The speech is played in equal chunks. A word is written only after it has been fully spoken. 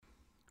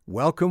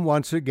Welcome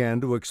once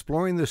again to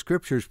Exploring the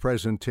Scriptures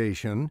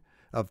presentation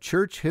of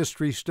Church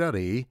History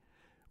Study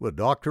with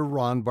Dr.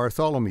 Ron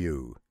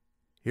Bartholomew.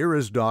 Here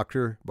is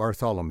Dr.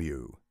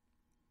 Bartholomew.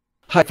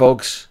 Hi,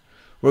 folks.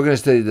 We're going to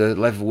study the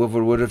life of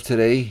Wilford Woodruff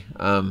today.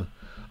 I'm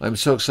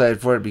so excited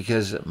for it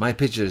because my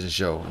picture doesn't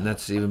show, and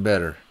that's even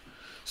better.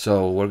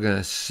 So we're going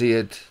to see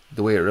it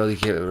the way it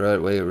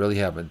really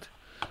happened.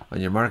 On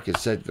your mark, get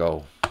set,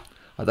 go.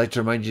 I'd like to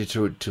remind you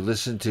to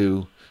listen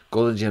to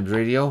Golden Gems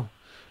Radio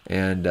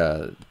and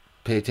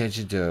pay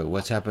attention to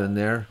what's happening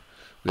there.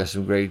 We got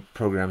some great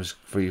programs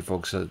for you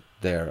folks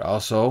there.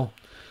 Also,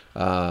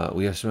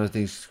 we have some other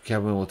things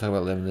Kevin will talk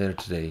about them later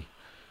today.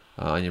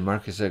 On your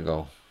mark, get set,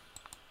 go.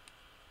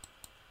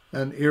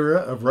 An era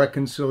of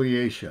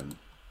reconciliation.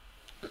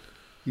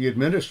 The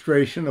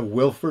administration of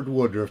Wilford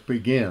Woodruff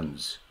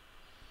begins.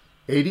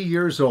 80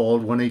 years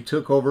old when he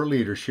took over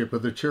leadership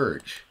of the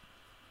church.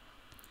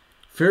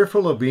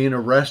 Fearful of being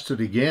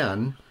arrested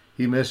again,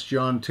 he missed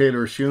John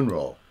Taylor's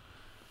funeral.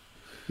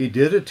 He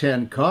did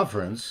attend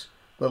conference,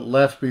 but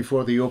left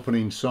before the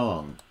opening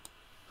song.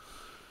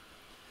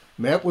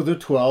 Met with the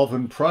 12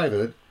 in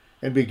private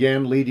and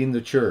began leading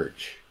the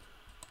church.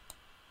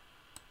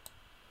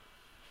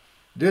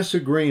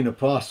 Disagreeing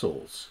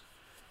apostles.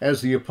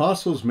 As the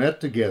apostles met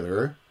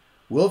together,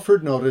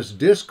 Wilford noticed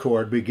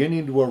discord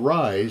beginning to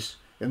arise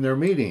in their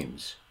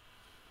meetings.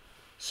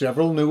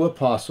 Several new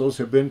apostles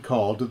have been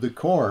called to the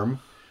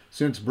quorum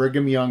since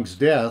Brigham Young's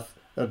death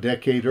a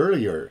decade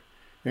earlier,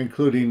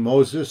 including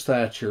Moses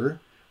Thatcher,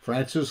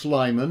 Francis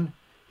Lyman,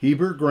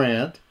 Heber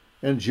Grant,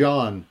 and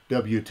John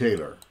W.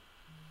 Taylor.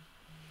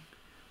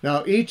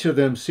 Now, each of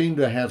them seemed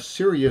to have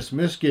serious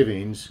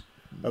misgivings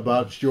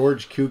about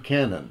George Q.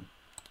 Cannon.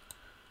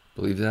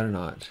 Believe that or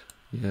not,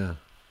 yeah.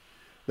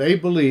 They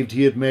believed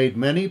he had made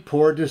many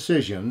poor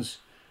decisions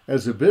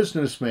as a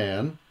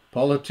businessman,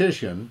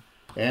 politician,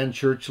 and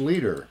church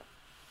leader.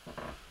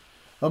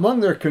 Among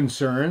their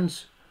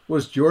concerns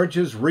was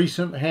George's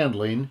recent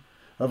handling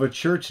of a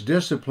church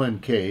discipline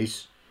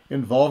case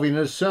involving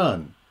his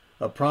son,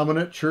 a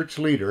prominent church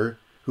leader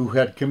who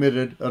had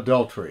committed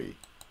adultery.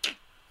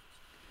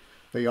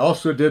 They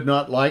also did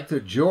not like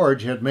that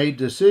George had made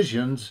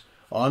decisions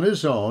on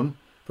his own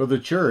for the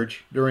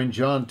church during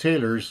John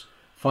Taylor's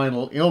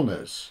final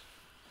illness.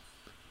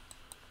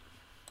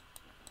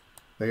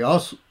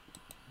 Nor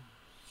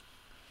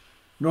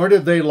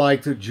did they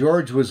like that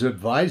George was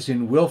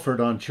advising Wilford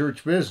on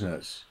church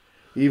business,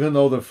 even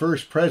though the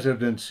first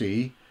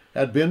presidency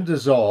had been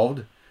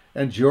dissolved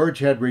and George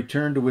had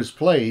returned to his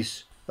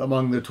place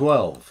among the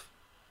 12.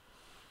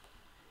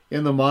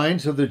 In the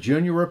minds of the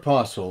junior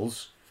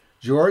apostles,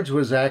 George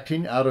was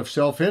acting out of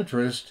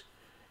self-interest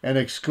and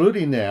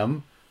excluding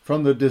them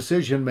from the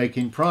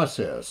decision-making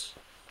process.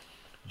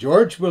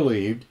 George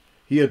believed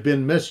he had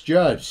been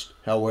misjudged,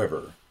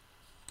 however.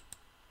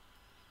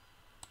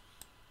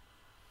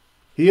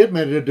 He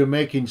admitted to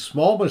making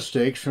small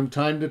mistakes from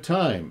time to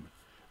time,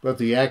 but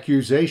the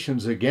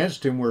accusations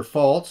against him were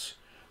false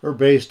or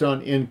based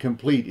on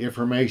incomplete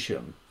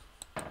information.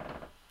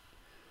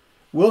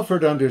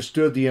 Wilford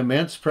understood the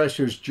immense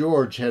pressures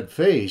George had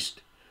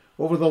faced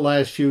over the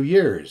last few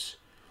years,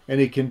 and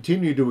he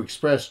continued to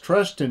express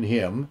trust in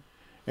him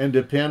and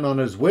depend on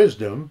his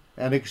wisdom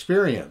and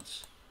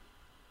experience.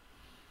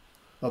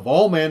 Of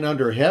all men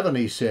under heaven,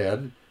 he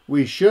said,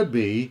 we should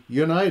be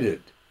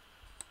united.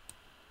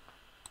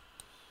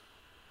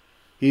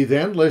 He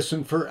then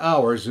listened for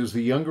hours as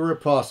the younger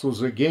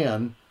apostles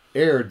again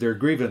aired their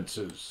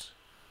grievances.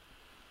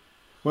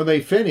 When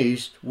they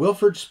finished,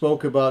 Wilford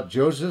spoke about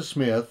Joseph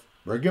Smith,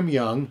 Brigham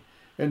Young,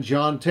 and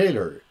John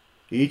Taylor,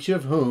 each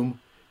of whom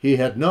he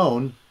had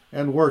known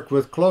and worked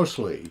with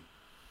closely.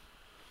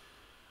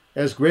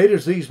 As great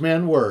as these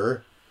men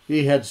were,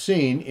 he had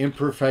seen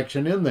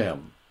imperfection in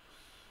them.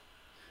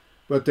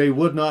 But they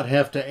would not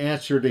have to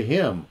answer to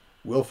him,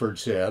 Wilford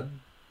said.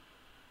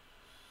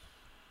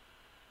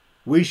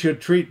 We should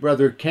treat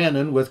Brother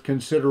Cannon with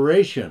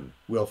consideration,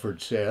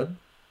 Wilford said.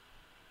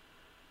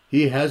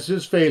 He has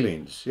his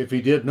failings. If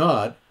he did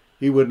not,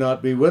 he would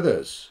not be with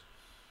us.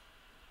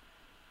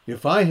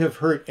 If I have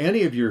hurt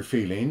any of your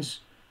feelings,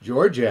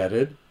 George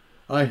added,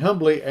 I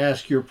humbly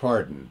ask your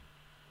pardon.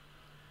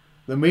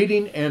 The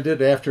meeting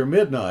ended after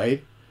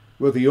midnight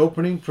with the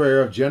opening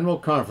prayer of General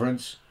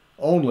Conference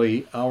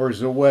only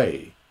hours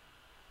away.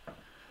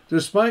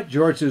 Despite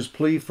George's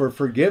plea for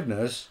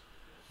forgiveness,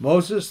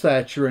 Moses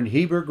Thatcher and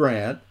Heber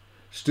Grant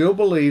still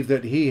believed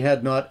that he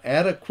had not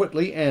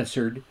adequately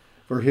answered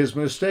for his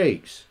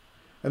mistakes,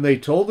 and they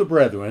told the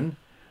brethren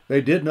they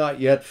did not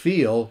yet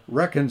feel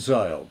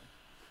reconciled.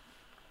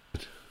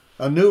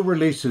 A new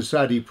Relief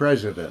Society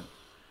president.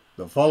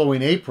 The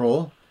following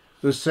April,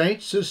 the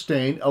saints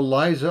sustained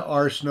Eliza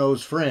R.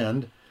 Snow's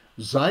friend,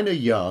 Zina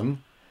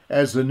Young,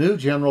 as the new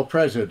general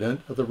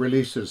president of the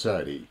Relief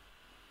Society.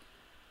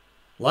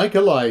 Like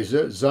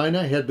Eliza,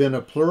 Zina had been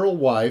a plural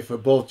wife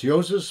of both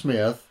Joseph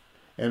Smith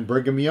and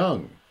Brigham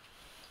Young.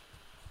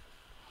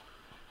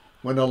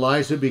 When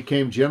Eliza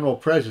became general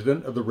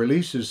president of the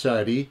Relief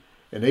Society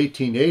in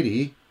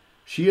 1880,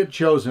 she had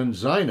chosen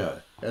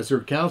Zina as her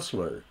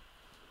counselor.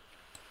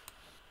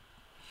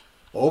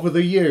 Over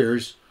the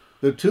years,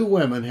 the two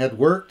women had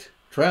worked,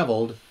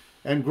 traveled,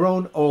 and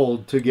grown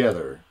old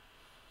together.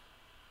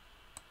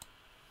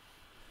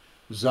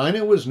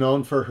 Zina was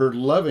known for her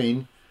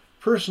loving,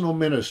 personal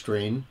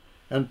ministering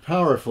and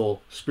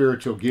powerful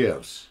spiritual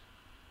gifts.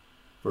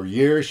 For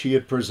years, she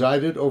had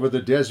presided over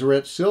the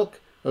Deseret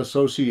Silk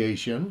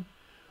Association,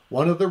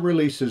 one of the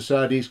Relief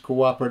Society's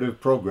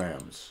cooperative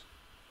programs.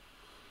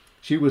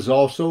 She was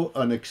also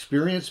an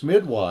experienced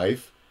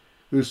midwife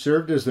who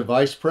served as the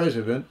vice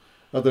president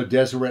of the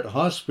Deseret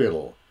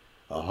Hospital,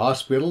 a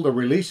hospital the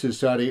Relief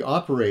Society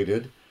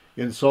operated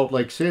in Salt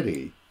Lake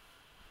City.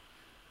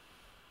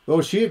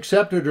 Though she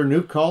accepted her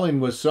new calling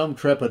with some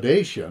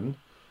trepidation,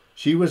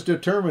 she was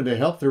determined to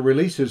help the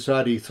Relief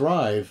Society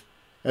thrive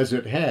as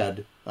it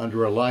had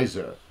under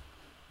Eliza.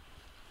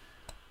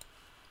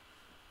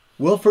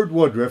 Wilford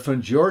Woodruff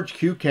and George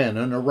Q.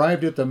 Cannon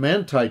arrived at the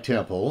Manti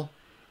Temple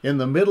in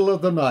the middle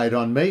of the night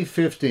on May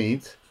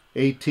 15,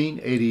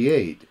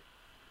 1888.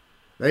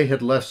 They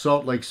had left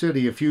Salt Lake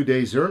City a few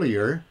days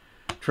earlier,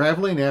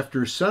 traveling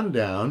after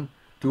sundown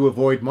to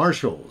avoid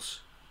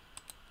marshals.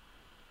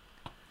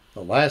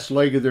 The last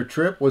leg of their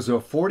trip was a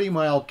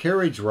 40-mile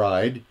carriage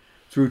ride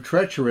through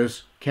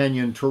treacherous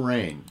canyon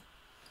terrain.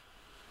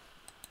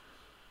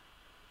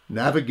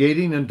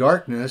 Navigating in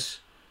darkness,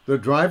 the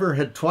driver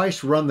had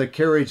twice run the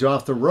carriage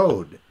off the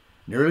road,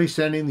 nearly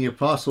sending the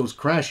apostles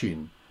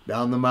crashing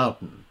down the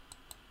mountain.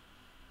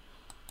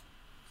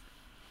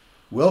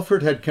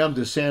 Wilford had come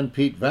to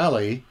Sanpete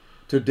Valley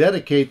to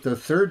dedicate the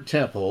third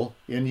temple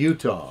in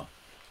Utah.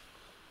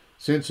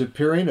 Since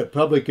appearing at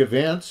public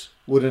events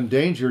would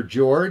endanger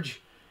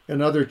George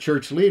and other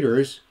church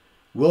leaders,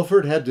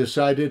 Wilford had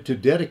decided to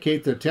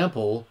dedicate the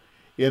temple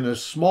in a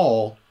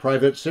small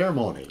private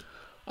ceremony.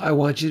 I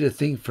want you to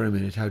think for a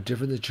minute how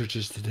different the church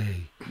is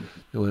today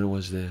than when it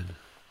was then.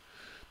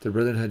 The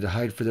brethren had to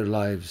hide for their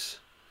lives,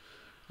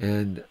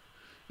 and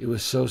it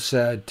was so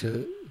sad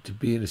to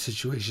be in a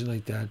situation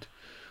like that.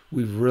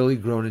 We've really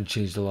grown and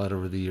changed a lot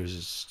over the years.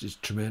 It's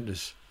just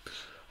tremendous.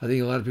 I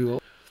think a lot of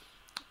people,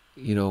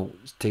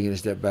 taking a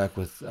step back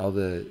with all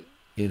the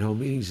in-home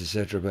meetings,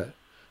 etc.,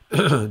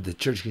 but the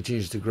church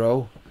continues to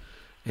grow,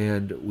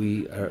 and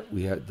we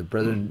have the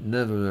brethren,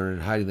 none of them are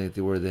in hiding like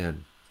they were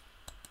then.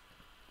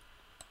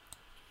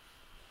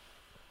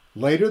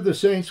 Later, the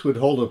saints would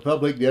hold a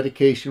public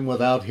dedication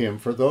without him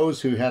for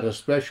those who had a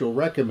special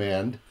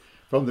recommend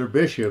from their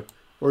bishop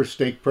or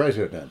stake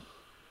president.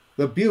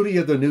 The beauty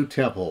of the new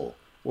temple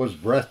was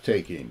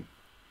breathtaking.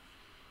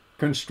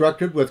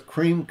 Constructed with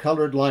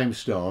cream-colored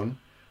limestone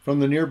from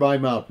the nearby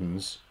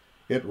mountains,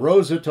 it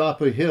rose atop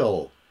a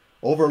hill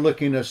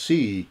overlooking a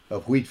sea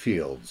of wheat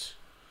fields.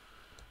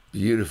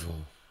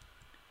 Beautiful.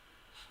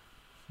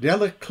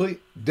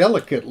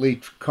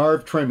 Delicately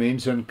carved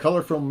trimmings and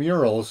colorful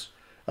murals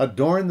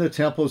adorned the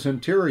temple's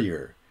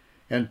interior,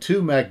 and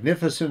two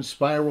magnificent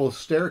spiral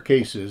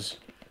staircases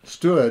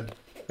stood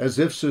as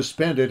if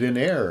suspended in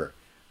air,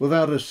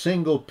 without a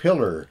single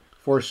pillar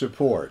for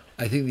support.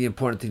 I think the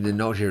important thing to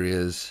note here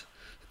is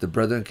that the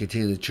brethren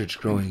continued the church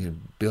growing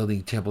and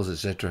building temples,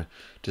 etc.,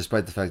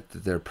 despite the fact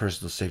that their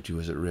personal safety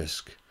was at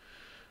risk.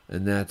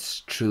 And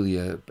that's truly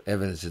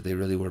evidence that they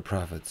really were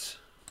prophets.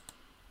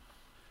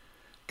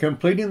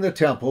 Completing the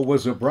temple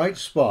was a bright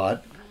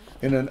spot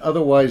in an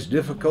otherwise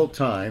difficult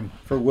time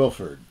for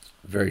Wilford.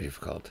 Very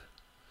difficult.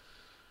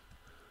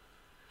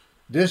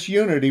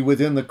 Disunity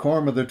within the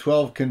quorum of the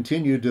 12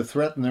 continued to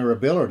threaten their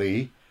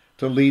ability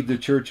to lead the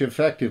church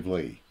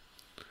effectively.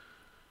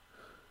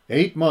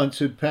 8 months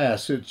had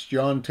passed since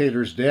John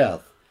Taylor's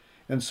death,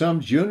 and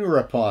some junior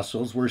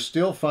apostles were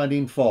still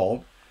finding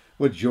fault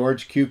with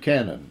George Q.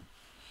 Cannon.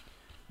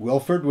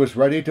 Wilford was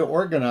ready to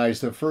organize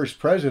the first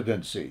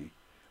presidency,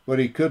 but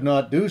he could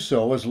not do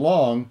so as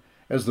long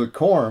as the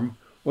quorum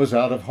was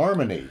out of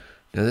harmony.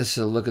 Now this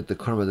is a look at the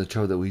quorum of the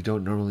 12 that we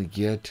don't normally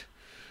get,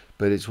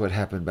 but it's what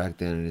happened back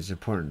then, and it's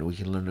important. We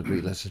can learn a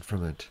great lesson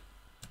from it.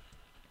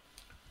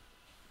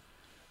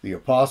 The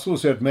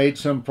apostles had made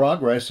some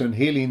progress in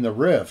healing the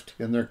rift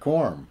in their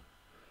quorum.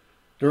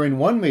 During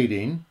one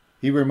meeting,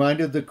 he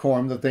reminded the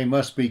quorum that they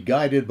must be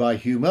guided by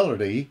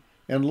humility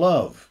and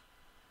love.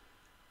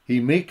 He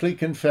meekly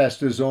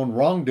confessed his own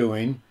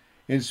wrongdoing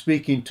in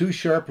speaking too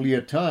sharply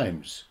at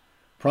times,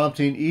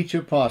 prompting each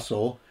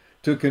apostle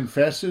to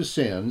confess his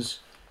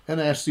sins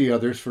and ask the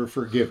others for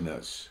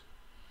forgiveness.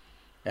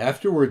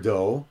 Afterward,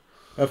 though,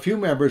 a few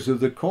members of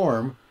the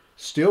quorum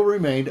still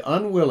remained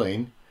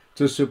unwilling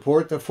to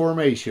support the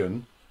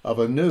formation of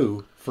a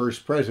new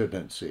first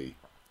presidency.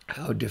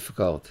 How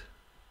difficult.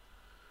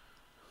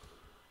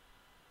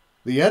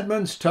 The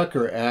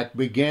Edmunds-Tucker Act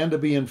began to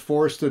be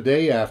enforced the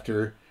day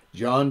after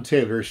John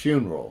Taylor's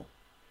funeral.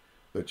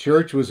 The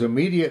church was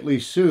immediately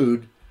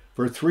sued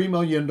for $3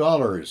 million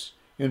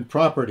in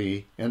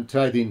property and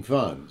tithing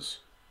funds.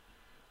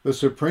 The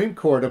Supreme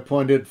Court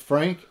appointed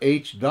Frank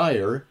H.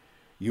 Dyer,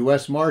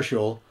 U.S.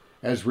 Marshal,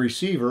 as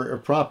receiver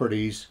of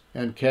properties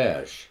and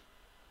cash.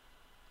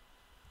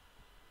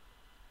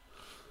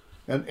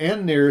 An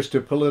end nears to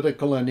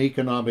political and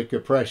economic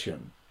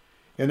oppression.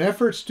 In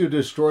efforts to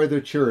destroy the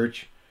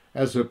church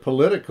as a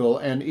political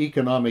and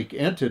economic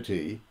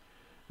entity,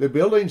 the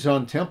buildings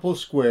on Temple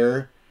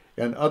Square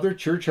and other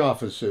church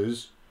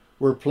offices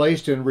were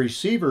placed in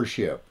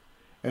receivership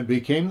and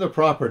became the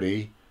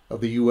property of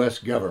the U.S.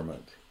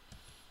 government.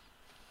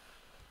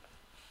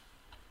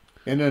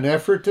 In an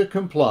effort to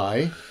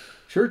comply,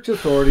 church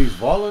authorities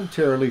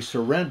voluntarily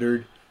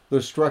surrendered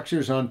the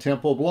structures on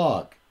Temple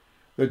Block,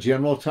 the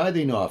General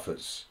Tithing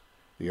Office,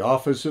 the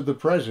Office of the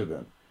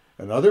President,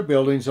 and other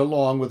buildings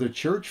along with the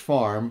church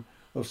farm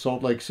of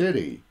Salt Lake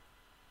City.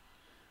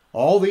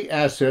 All the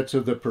assets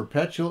of the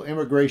Perpetual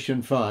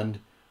Immigration Fund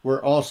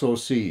were also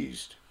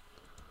seized.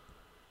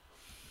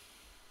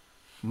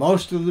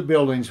 Most of the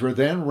buildings were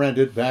then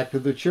rented back to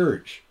the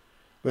church,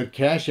 but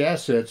cash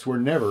assets were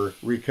never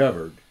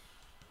recovered.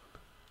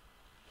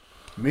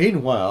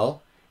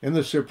 Meanwhile, in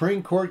the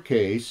Supreme Court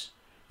case,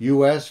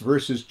 U.S.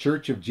 versus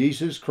Church of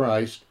Jesus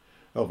Christ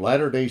of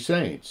Latter-day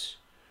Saints,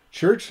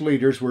 church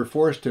leaders were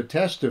forced to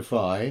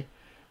testify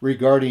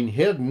regarding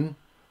hidden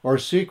or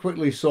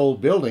secretly sold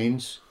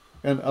buildings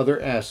and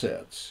other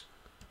assets.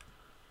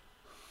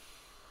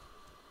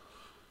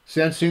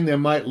 Sensing they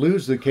might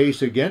lose the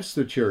case against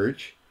the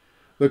church,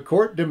 the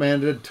court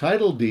demanded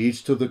title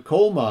deeds to the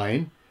coal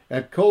mine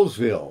at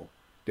Colesville,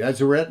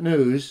 Deseret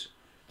News,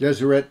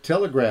 Deseret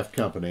Telegraph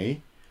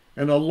Company,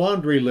 and a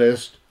laundry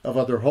list of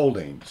other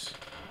holdings.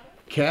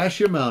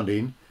 Cash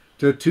amounting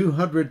to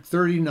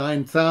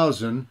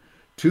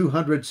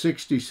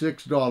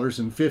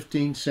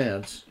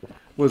 $239,266.15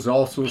 was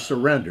also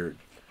surrendered.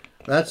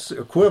 That's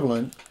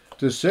equivalent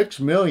to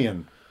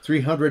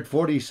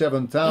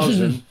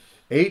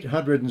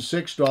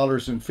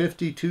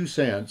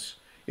 $6,347,806.52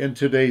 in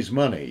today's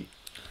money.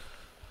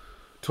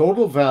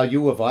 Total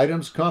value of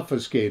items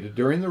confiscated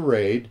during the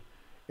raid,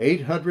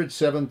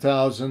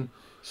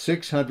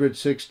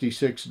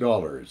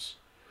 $807,666.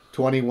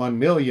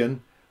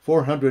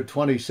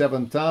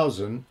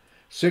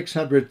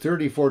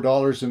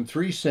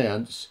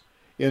 $21,427,634.03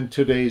 in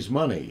today's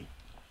money.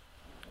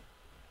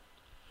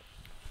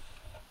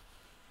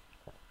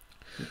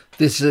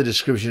 This is a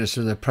description of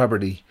some of the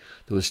property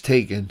that was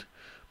taken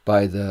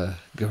by the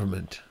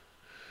government.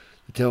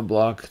 The Temple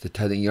Block, the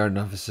Tithing Yard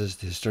offices,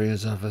 the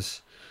Historian's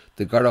office,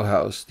 the Gardo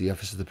House, the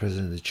office of the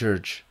President of the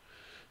Church,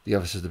 the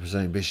office of the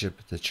Presiding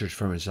Bishop, the church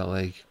farm in Salt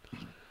Lake,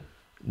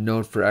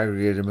 note for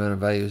aggregated amount of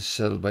values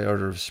settled by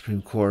order of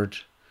Supreme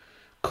Court,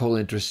 coal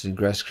interest in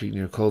Grass Creek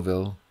near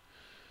Colville,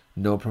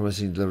 no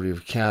promising delivery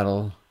of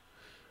cattle,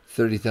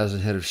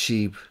 30,000 head of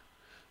sheep,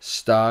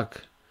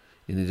 stock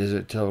in the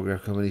Desert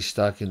Telegraph Company,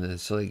 stock in the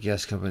Salt Lake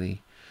Gas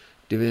Company,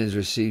 dividends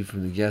received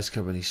from the gas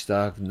company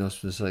stock, notes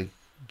from the Salt Lake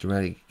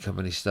Dramatic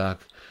Company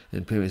stock,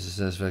 and payments in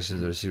satisfaction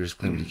of the receiver's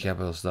claim to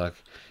capital stock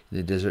in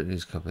the Deseret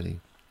News Company.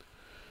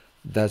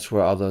 That's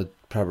where all the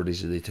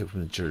properties that they took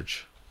from the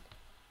church.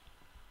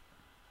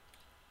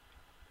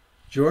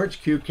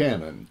 George Q.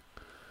 Cannon.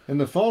 In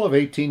the fall of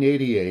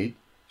 1888,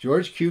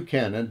 George Q.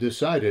 Cannon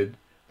decided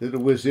that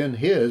it was in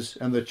his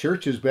and the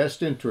church's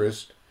best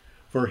interest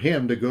for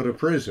him to go to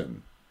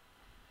prison.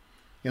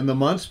 In the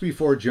months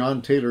before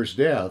John Taylor's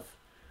death,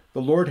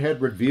 the Lord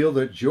had revealed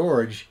that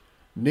George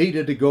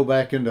needed to go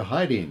back into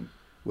hiding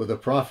with a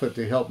prophet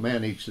to help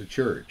manage the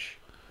church.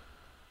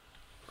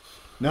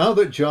 Now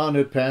that John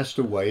had passed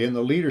away and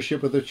the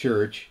leadership of the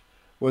church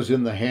was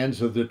in the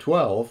hands of the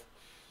 12,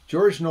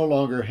 George no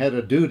longer had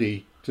a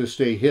duty to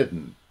stay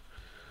hidden.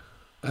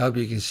 I hope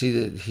you can see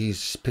that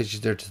he's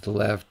pictured there to the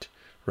left,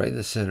 right in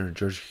the center,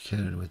 George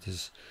Cannon with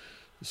his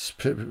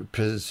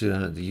prison suit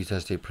on at the Utah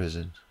State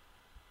Prison.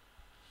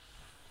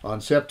 On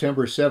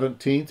September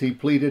 17th, he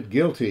pleaded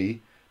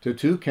guilty to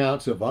 2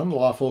 counts of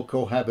unlawful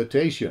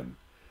cohabitation,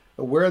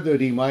 aware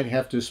that he might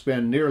have to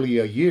spend nearly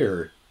a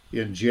year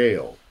in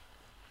jail.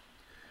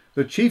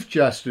 The Chief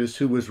Justice,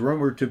 who was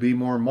rumored to be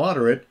more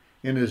moderate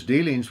in his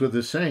dealings with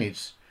the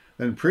saints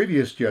than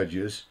previous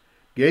judges,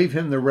 gave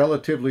him the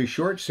relatively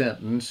short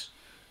sentence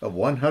of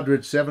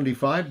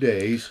 175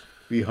 days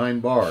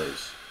behind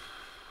bars.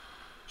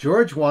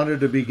 George wanted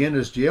to begin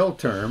his jail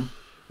term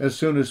as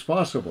soon as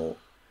possible,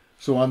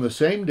 so on the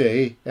same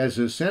day as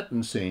his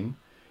sentencing,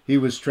 he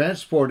was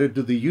transported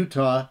to the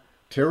Utah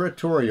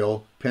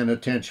Territorial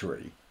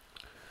Penitentiary.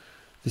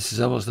 This is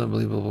almost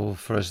unbelievable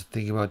for us to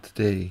think about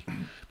today.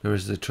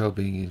 Members of the 12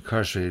 being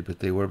incarcerated, but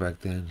they were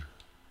back then.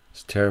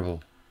 It's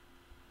terrible.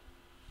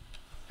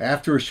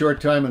 After a short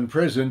time in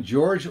prison,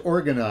 George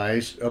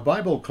organized a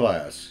Bible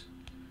class.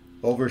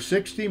 Over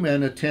 60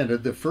 men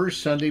attended the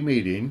first Sunday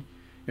meeting,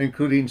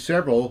 including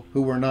several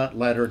who were not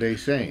Latter-day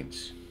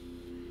Saints.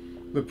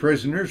 The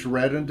prisoners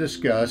read and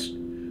discussed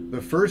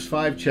the first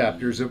 5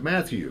 chapters of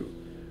Matthew.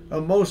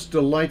 A most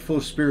delightful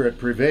spirit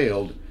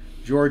prevailed,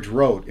 George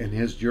wrote in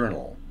his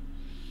journal.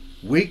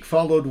 Week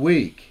followed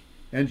week,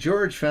 and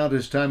George found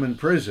his time in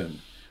prison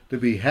to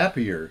be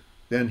happier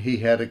than he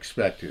had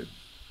expected.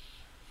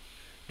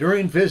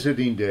 During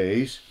visiting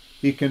days,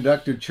 he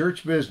conducted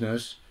church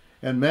business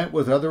and met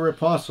with other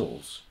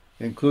apostles,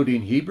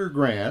 including Heber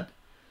Grant,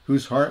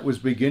 whose heart was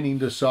beginning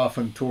to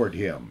soften toward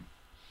him.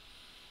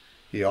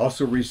 He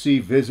also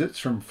received visits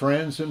from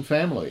friends and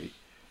family,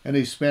 and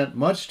he spent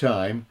much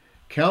time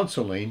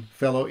counseling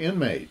fellow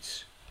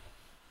inmates.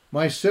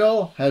 "My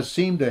cell has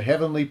seemed a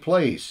heavenly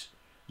place,"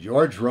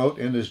 George wrote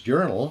in his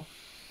journal.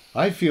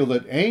 "I feel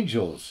that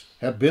angels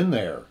have been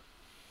there."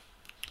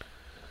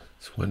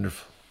 It's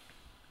wonderful.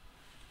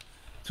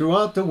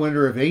 Throughout the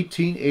winter of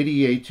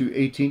 1888 to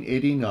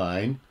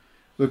 1889,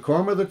 the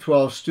Quorum of the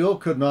Twelve still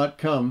could not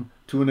come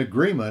to an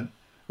agreement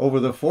over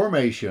the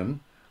formation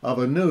of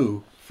a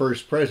new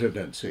First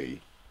Presidency.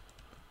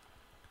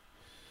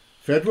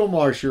 Federal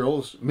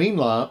marshals,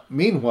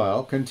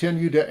 meanwhile,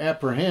 continued to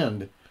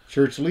apprehend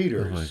church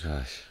leaders. Oh my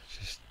gosh,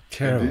 just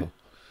terrible.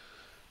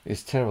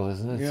 It's terrible,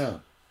 isn't it? Yeah.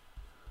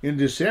 In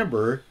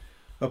December,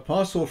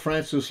 Apostle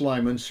Francis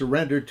Lyman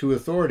surrendered to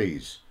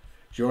authorities,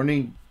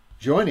 joining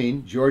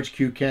George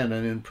Q.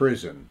 Cannon in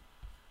prison.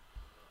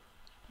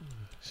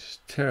 It's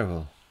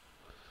terrible.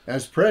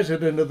 As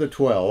president of the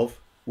 12,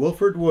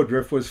 Wilford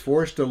Woodruff was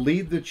forced to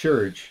lead the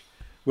church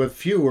with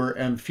fewer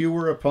and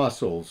fewer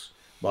apostles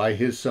by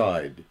his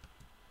side.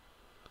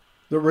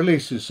 The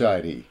Relief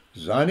Society.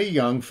 Zina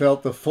Young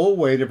felt the full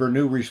weight of her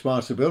new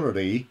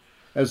responsibility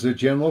as the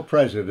general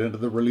president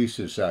of the Relief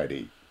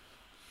Society.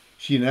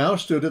 She now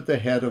stood at the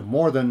head of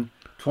more than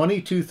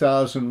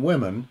 22,000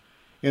 women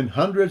in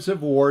hundreds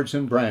of wards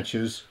and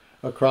branches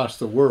across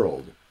the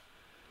world.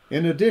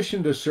 In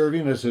addition to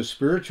serving as a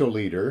spiritual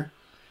leader,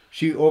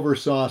 she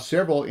oversaw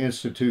several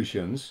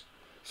institutions,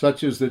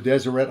 such as the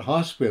Deseret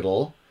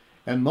Hospital,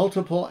 and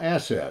multiple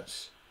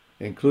assets,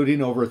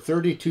 including over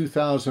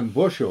 32,000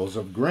 bushels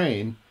of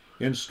grain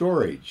in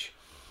storage.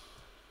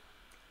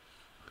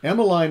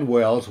 Emmeline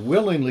Wells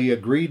willingly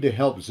agreed to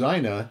help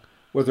Zina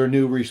with her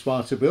new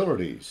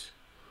responsibilities.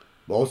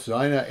 Both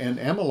Zina and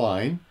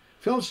Emmeline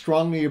felt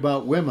strongly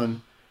about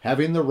women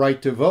having the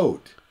right to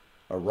vote,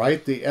 a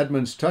right the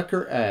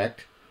Edmunds-Tucker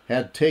Act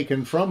had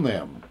taken from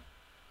them.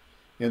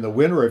 In the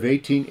winter of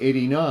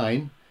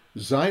 1889,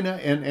 Zina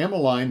and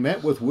Emmeline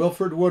met with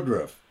Wilford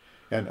Woodruff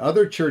and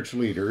other church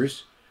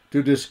leaders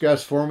to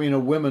discuss forming a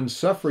women's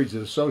suffrage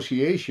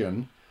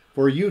association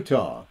for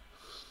Utah.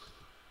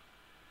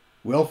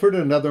 Wilford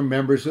and other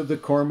members of the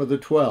Quorum of the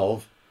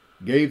 12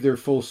 gave their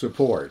full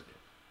support.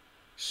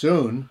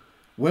 Soon,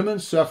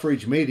 women's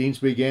suffrage meetings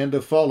began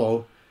to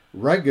follow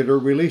regular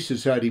Relief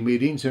Society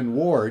meetings in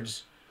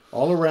wards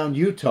all around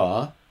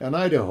Utah and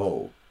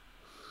Idaho.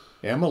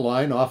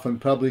 Emmeline often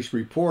published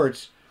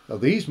reports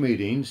of these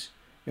meetings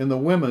in the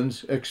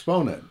Women's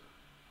Exponent.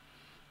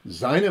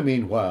 Zina,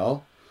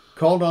 meanwhile,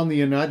 called on the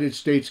United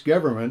States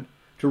government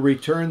to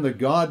return the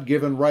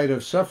God-given right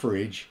of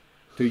suffrage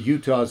to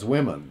Utah's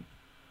women.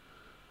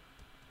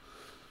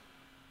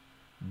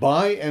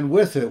 "By and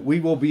with it, we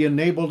will be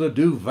enabled to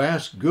do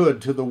vast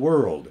good to the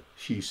world,"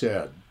 she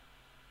said.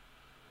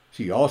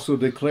 She also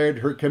declared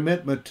her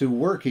commitment to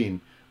working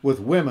with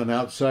women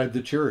outside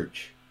the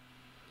church.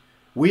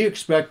 "We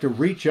expect to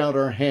reach out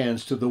our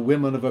hands to the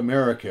women of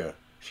America,"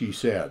 she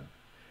said,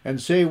 "and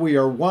say we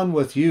are one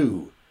with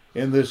you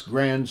in this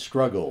grand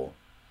struggle."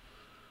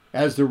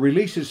 As the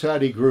Relief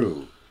Society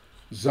grew,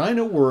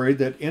 Zina worried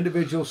that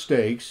individual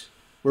stakes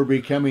were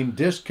becoming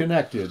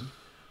disconnected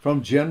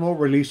from general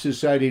Relief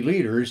Society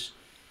leaders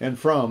and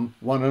from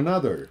one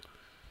another.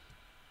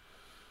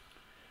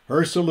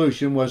 Her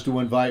solution was to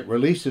invite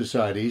Relief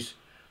Societies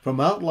from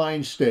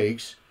outlying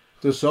stakes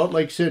to Salt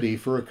Lake City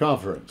for a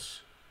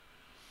conference.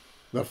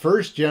 The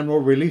first General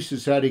Relief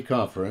Society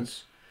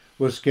conference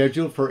was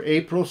scheduled for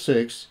April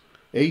 6,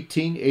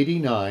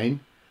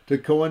 1889, to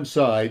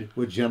coincide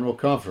with General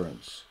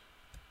Conference.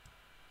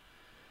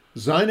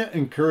 Zina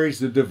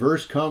encouraged the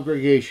diverse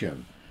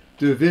congregation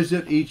to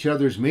visit each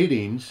other's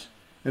meetings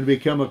and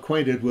become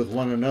acquainted with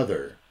one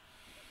another.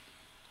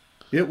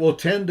 "It will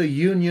tend to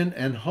union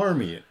and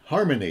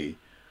harmony,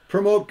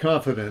 promote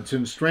confidence,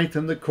 and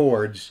strengthen the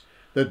cords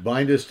that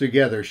bind us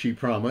together," she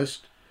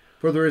promised,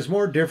 "for there is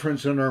more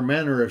difference in our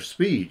manner of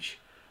speech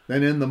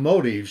than in the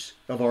motives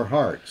of our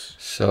hearts."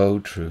 So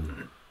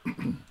true.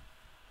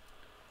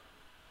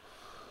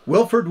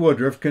 Wilford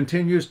Woodruff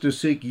continues to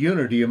seek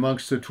unity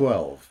amongst the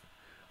 12.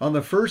 On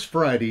the first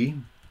Friday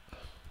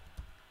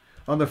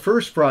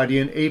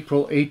in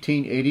April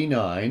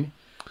 1889,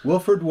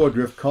 Wilford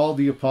Woodruff called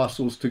the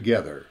apostles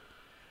together.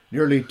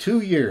 Nearly 2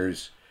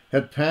 years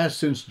had passed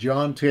since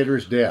John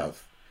Taylor's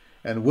death,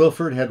 and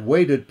Wilford had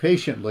waited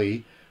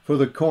patiently for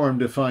the quorum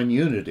to find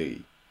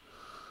unity.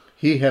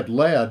 He had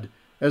led,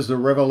 as the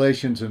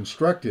revelations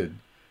instructed,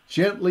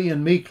 gently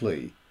and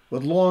meekly,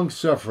 with long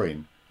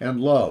suffering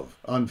and love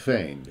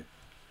unfeigned.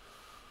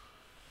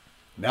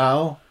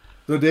 Now,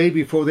 the day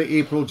before the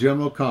April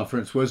General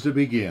Conference was to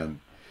begin,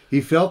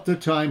 he felt the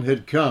time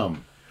had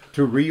come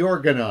to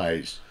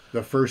reorganize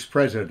the First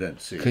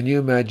Presidency. Can you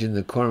imagine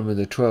the Quorum of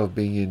the 12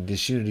 being in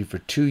disunity for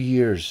 2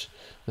 years,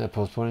 not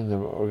postponing the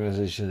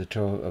organization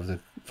of the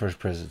First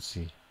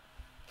Presidency?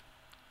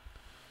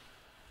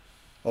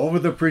 Over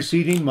the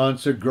preceding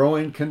months, a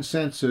growing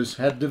consensus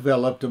had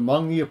developed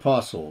among the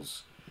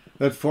apostles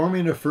that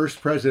forming a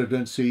First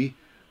Presidency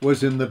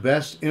was in the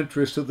best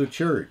interest of the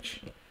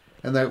church,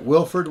 and that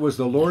Wilford was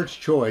the Lord's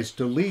choice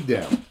to lead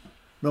them,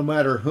 no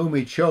matter whom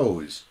he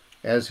chose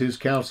as his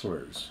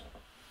counselors.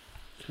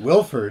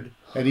 Wilford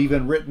had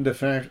even written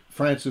to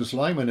Francis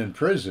Lyman in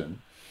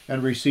prison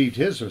and received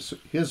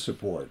his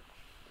support.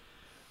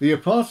 The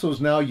apostles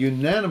now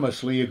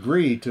unanimously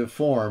agreed to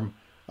form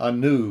a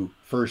new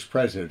first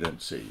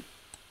presidency.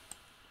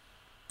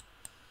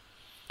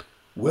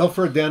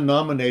 Wilford then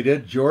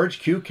nominated George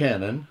Q.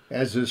 Cannon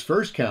as his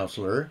first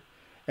counselor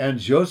and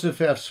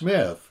Joseph F.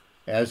 Smith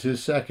as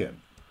his second.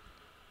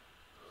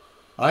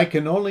 I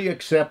can only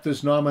accept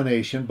this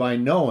nomination by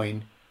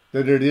knowing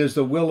that it is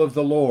the will of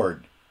the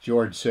Lord,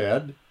 George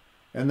said,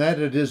 and that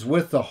it is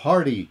with the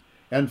hearty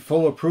and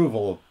full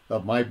approval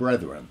of my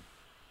brethren.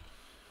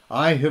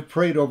 I have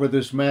prayed over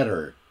this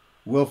matter,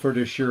 Wilford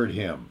assured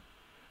him,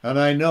 and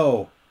I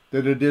know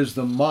that it is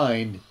the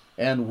mind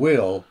and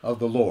will of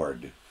the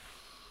Lord.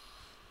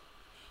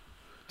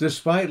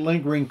 Despite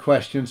lingering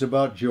questions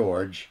about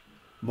George,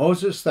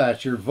 Moses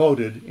Thatcher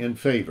voted in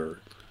favor.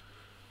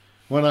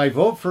 When I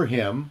vote for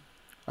him,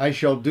 I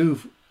shall do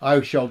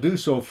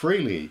so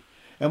freely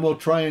and will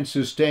try and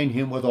sustain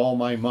him with all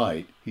my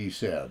might, he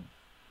said.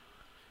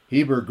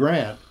 Heber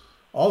Grant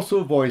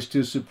also voiced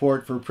his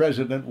support for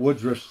President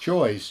Woodruff's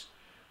choice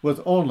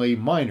with only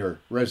minor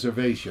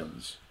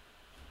reservations.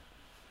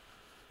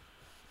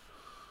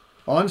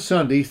 On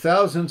Sunday,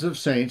 thousands of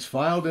saints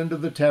filed into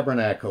the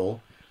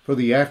tabernacle for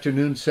the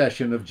afternoon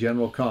session of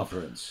General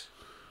Conference.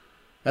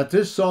 At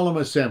this solemn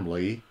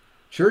assembly,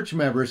 church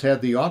members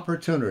had the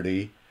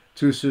opportunity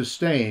to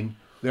sustain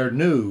their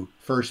new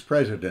first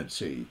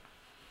presidency.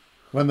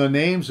 When the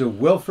names of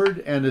Wilford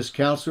and his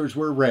counselors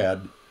were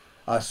read,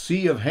 a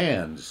sea of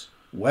hands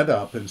went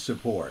up in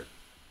support.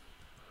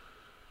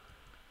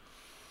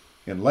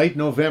 In late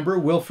November,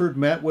 Wilford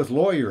met with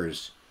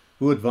lawyers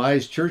who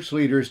advised church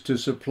leaders to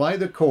supply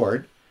the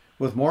court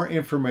with more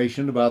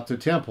information about the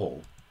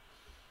temple.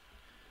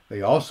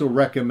 They also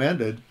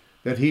recommended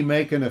that he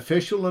make an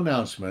official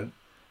announcement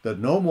that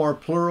no more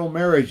plural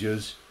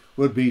marriages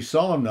would be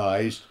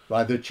solemnized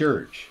by the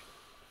church.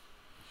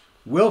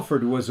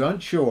 Wilford was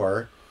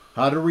unsure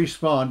how to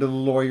respond to the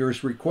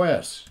lawyers'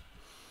 requests.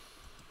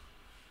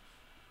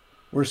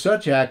 Were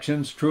such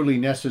actions truly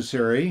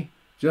necessary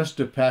just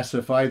to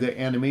pacify the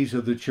enemies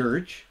of the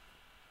church?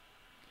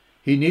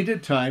 He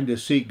needed time to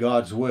seek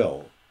God's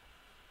will.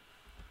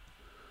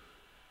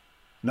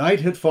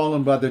 Night had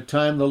fallen by the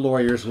time the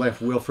lawyers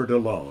left Wilford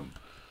alone.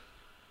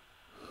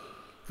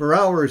 For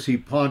hours he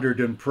pondered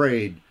and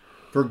prayed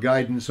for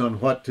guidance on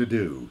what to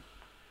do.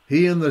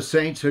 He and the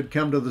saints had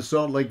come to the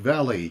Salt Lake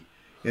Valley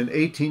in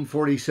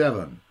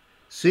 1847,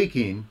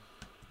 seeking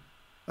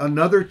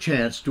another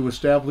chance to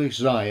establish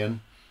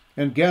Zion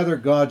and gather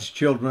God's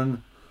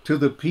children to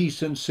the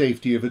peace and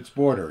safety of its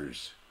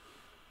borders.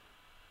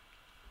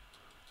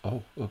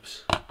 Oh,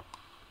 oops.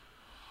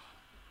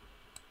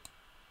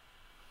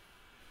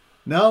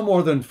 Now,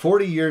 more than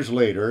 40 years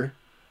later,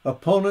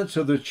 opponents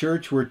of the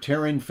church were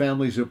tearing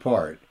families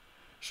apart,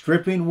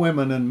 stripping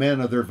women and men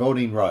of their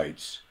voting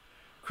rights,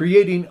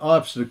 creating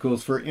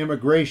obstacles for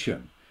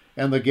immigration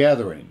and the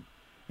gathering,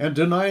 and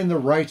denying the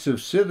rights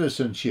of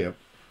citizenship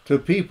to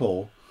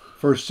people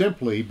for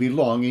simply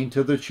belonging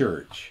to the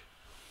church.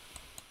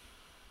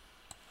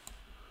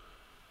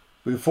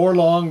 Before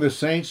long, the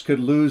saints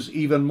could lose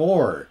even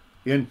more,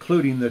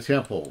 including the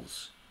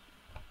temples.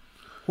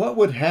 What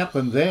would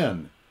happen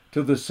then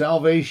to the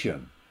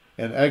salvation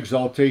and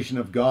exaltation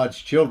of God's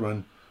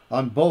children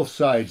on both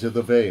sides of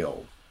the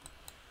veil?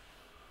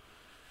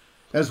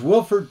 As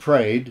Wilford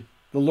prayed,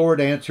 the Lord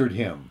answered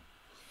him,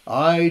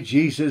 I,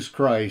 Jesus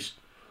Christ,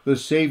 the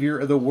Savior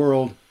of the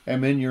world,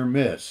 am in your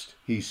midst,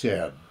 he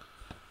said.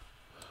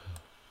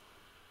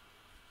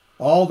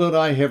 All that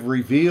I have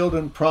revealed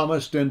and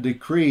promised and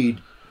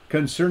decreed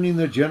concerning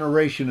the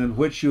generation in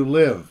which you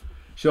live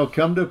shall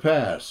come to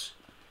pass,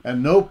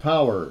 and no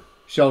power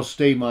shall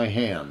stay my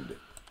hand.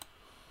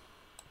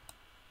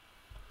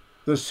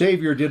 The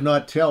Savior did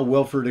not tell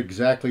Wilford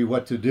exactly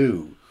what to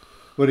do,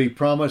 but he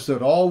promised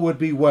that all would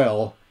be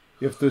well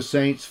if the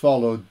saints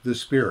followed the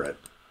Spirit.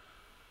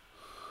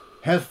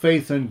 Have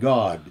faith in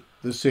God,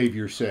 the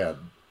Savior said.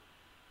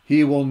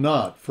 He will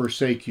not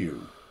forsake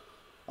you.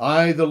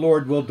 I, the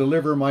Lord, will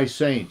deliver my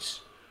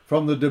saints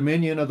from the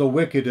dominion of the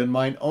wicked in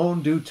mine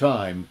own due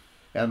time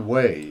and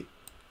way.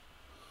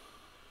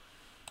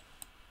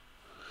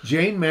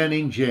 Jane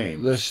Manning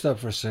James. Let's stop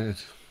for a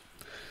second.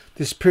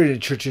 This period in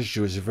church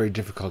history was a very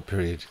difficult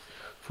period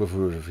for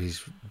Woodruff.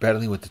 He's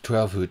battling with the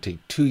 12 who would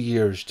take 2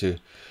 years to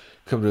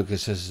come to a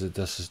consensus that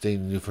thus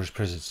sustain the new first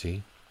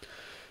presidency.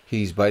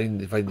 He's fighting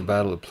the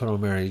battle of plural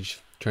marriage,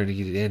 trying to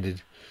get it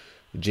ended.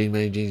 Jane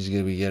Manning James is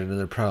going to be yet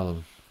another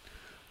problem.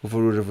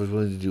 Wilford Woodruff was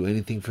willing to do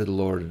anything for the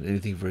Lord and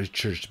anything for his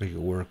church to make it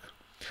work.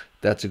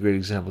 That's a great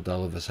example to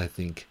all of us, I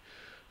think.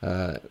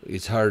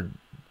 It's hard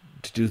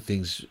to do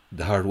things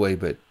the hard way,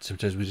 but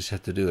sometimes we just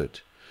have to do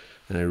it.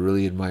 And I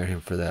really admire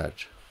him for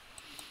that.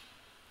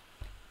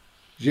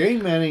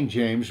 Jane Manning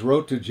James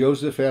wrote to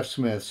Joseph F.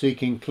 Smith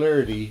seeking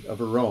clarity of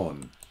her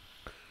own.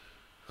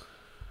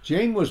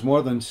 Jane was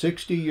more than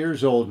 60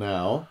 years old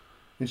now,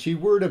 and she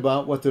worried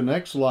about what the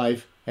next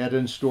life had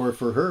in store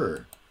for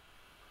her.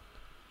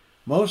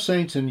 Most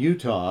saints in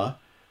Utah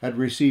had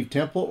received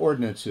temple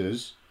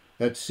ordinances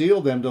that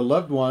sealed them to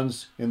loved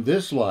ones in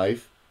this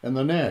life and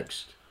the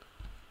next.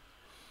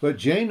 But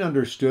Jane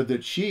understood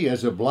that she,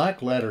 as a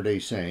Black Latter-day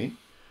Saint,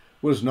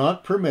 was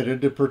not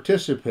permitted to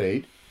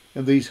participate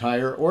in these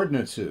higher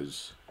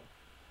ordinances.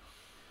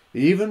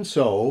 Even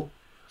so,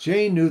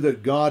 Jane knew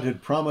that God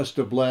had promised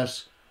to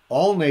bless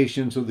all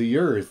nations of the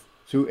earth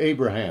through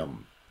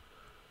Abraham.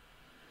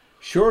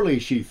 Surely,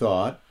 she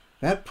thought,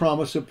 that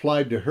promise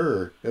applied to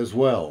her as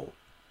well.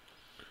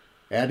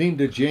 Adding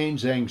to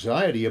Jane's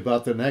anxiety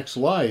about the next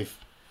life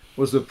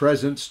was the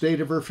present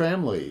state of her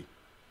family.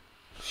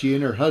 She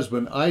and her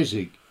husband,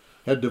 Isaac,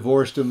 had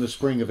divorced in the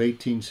spring of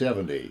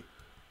 1870.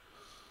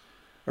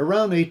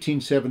 Around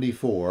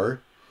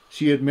 1874,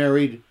 she had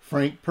married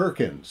Frank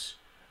Perkins,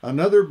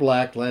 another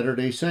Black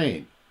Latter-day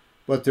Saint,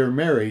 but their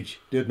marriage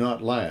did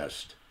not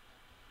last.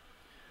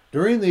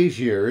 During these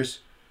years,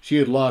 she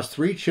had lost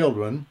 3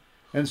 children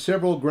and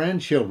several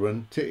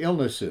grandchildren to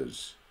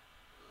illnesses.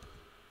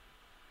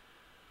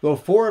 Though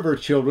 4 of her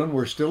children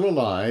were still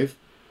alive,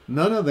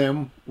 none of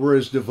them were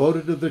as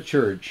devoted to the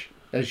church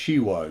as she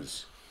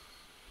was.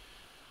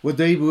 Would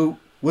they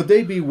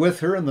be with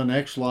her in the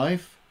next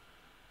life?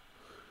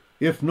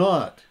 If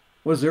not,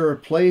 was there a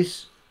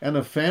place and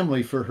a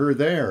family for her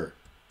there?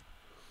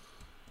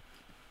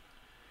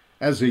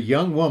 As a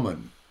young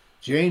woman,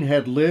 Jane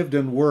had lived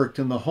and worked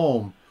in the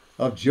home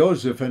of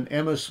Joseph and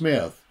Emma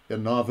Smith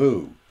in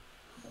Nauvoo.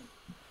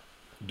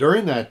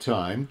 During that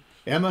time,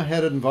 Emma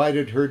had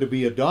invited her to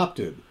be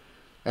adopted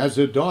as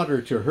a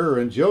daughter to her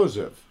and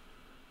Joseph,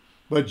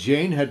 but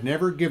Jane had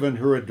never given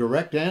her a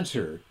direct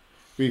answer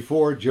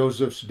before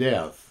Joseph's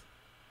death.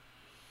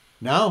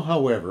 Now,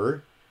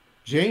 however,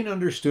 Jane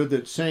understood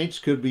that saints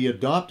could be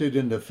adopted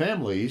into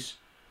families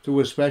through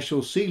a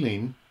special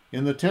sealing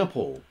in the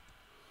temple.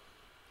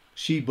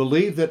 She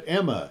believed that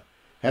Emma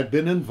had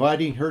been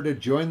inviting her to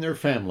join their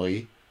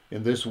family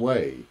in this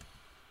way.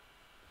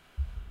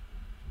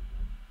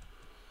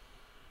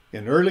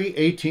 In early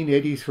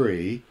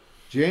 1883,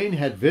 Jane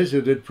had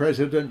visited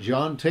President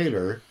John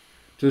Taylor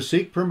to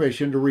seek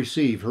permission to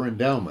receive her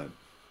endowment.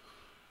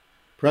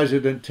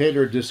 President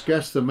Taylor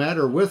discussed the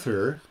matter with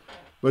her,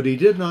 but he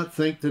did not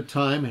think the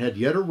time had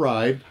yet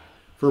arrived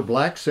for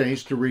black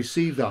saints to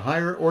receive the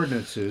higher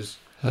ordinances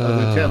of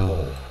the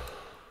temple.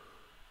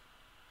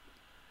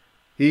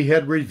 He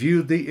had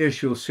reviewed the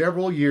issue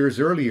several years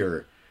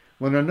earlier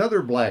when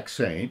another black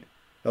saint,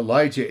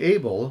 Elijah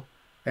Abel,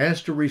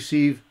 asked to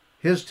receive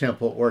his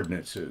temple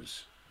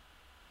ordinances.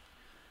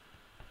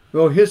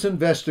 Though his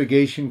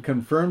investigation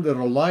confirmed that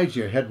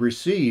Elijah had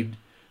received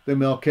the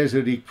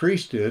Melchizedek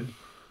priesthood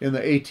in the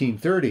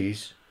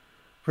 1830s,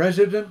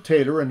 President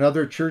Taylor and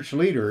other church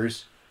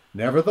leaders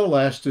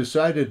nevertheless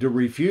decided to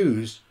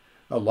refuse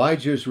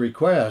Elijah's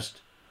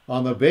request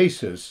on the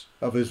basis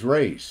of his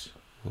race.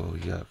 Oh,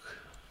 yuck.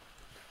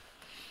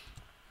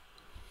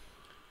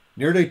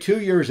 Nearly 2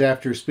 years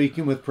after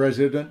speaking with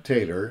President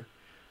Taylor,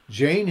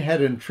 Jane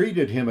had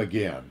entreated him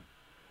again.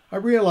 "I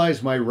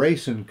realize my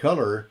race and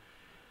color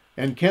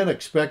and can't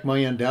expect my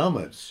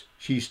endowments,"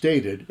 she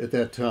stated at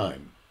that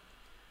time.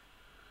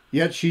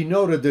 Yet she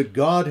noted that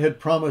God had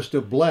promised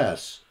to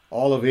bless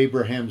all of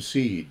Abraham's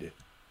seed.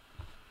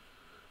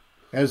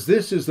 "As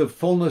this is the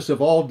fullness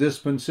of all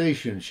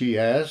dispensation," she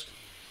asked,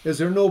 "is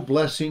there no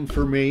blessing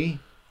for me?"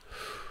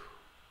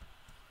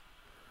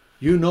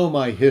 "You know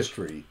my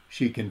history,"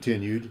 she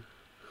continued.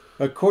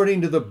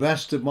 "According to the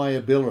best of my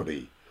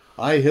ability,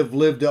 I have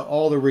lived to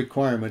all the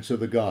requirements of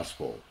the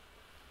gospel."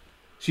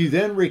 She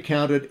then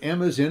recounted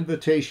Emma's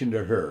invitation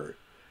to her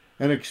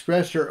and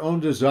expressed her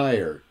own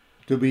desire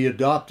to be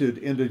adopted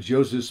into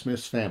Joseph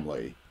Smith's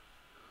family.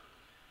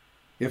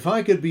 "If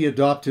I could be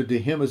adopted to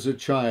him as a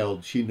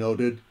child," she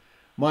noted,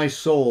 "my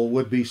soul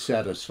would be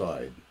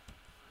satisfied."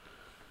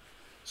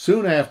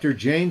 Soon after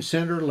Jane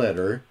sent her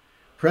letter,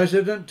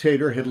 President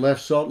Taylor had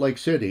left Salt Lake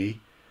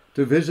City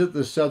to visit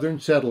the southern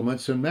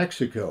settlements in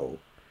Mexico,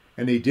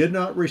 and he did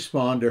not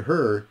respond to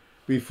her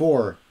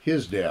before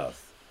his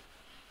death.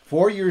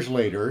 4 years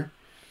later,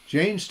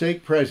 Jane's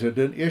stake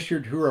president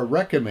issued her a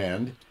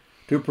recommend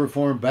to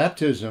perform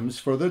baptisms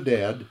for the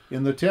dead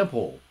in the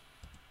temple.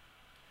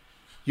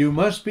 "You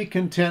must be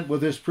content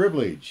with this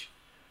privilege,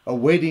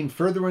 awaiting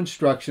further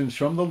instructions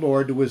from the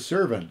Lord to his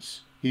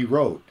servants," he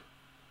wrote.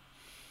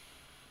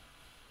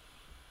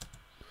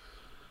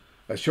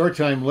 A short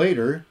time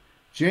later,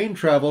 Jane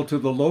traveled to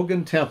the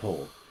Logan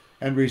Temple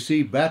and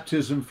received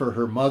baptism for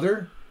her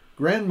mother,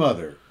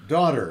 grandmother,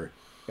 daughter,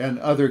 and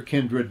other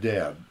kindred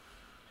dead.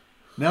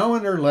 Now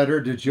in her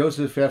letter to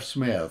Joseph F.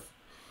 Smith,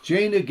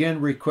 Jane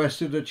again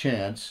requested a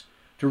chance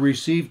to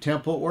receive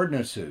temple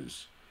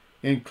ordinances,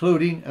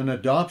 including an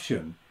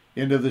adoption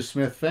into the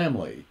Smith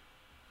family.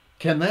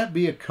 "Can that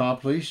be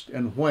accomplished,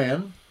 and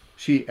when?"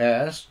 she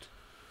asked.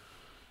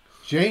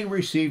 Jane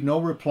received no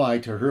reply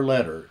to her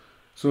letter,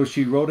 so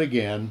she wrote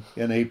again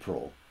in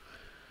April.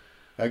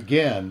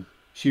 Again,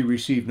 she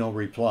received no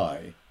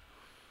reply.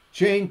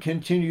 Jane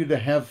continued to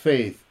have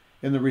faith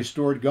in the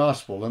restored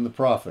gospel and the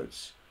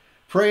prophets,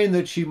 praying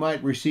that she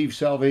might receive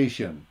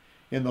salvation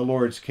in the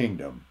Lord's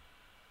kingdom.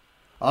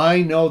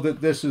 "I know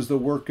that this is the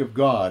work of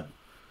God,"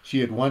 she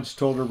had once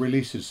told her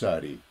Relief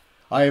Society.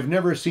 "I have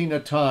never seen a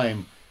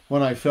time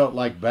when I felt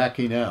like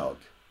backing out."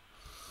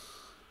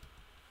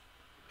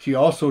 She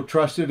also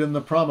trusted in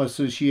the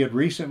promises she had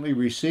recently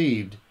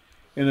received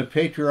in a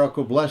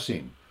patriarchal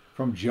blessing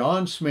from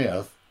John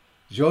Smith,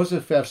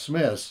 Joseph F.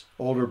 Smith's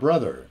older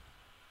brother.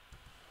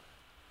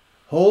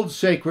 "Hold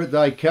sacred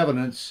thy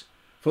covenants,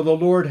 for the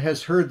Lord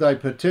has heard thy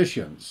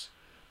petitions,"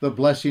 the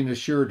blessing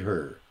assured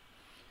her.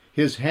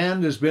 "His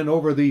hand has been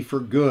over thee for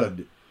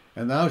good,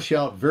 and thou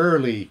shalt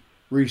verily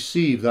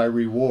receive thy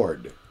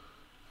reward.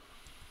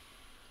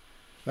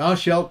 Thou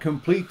shalt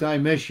complete thy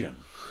mission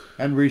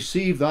and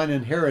receive thine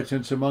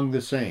inheritance among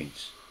the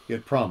saints,"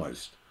 it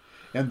promised,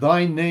 "and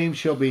thy name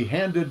shall be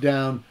handed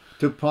down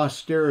to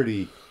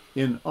posterity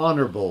in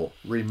honorable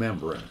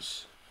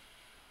remembrance."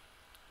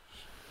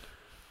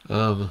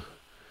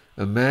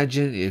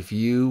 Imagine if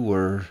you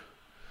were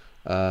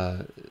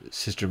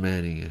Sister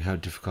Manning and how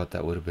difficult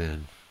that would have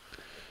been.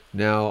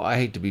 Now, I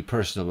hate to be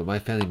personal, but my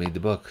family made the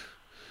book.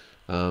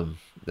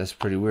 That's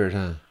pretty weird,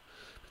 huh?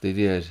 But they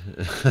did.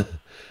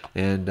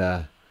 And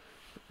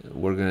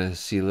we're going to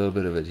see a little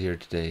bit of it here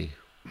today.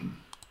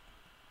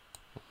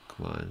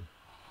 Come on.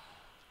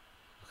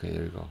 Okay,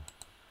 there you go.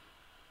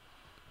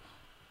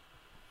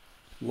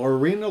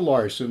 Lorena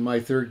Larson, my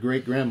third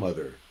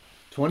great-grandmother.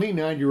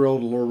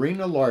 29-year-old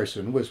Lorena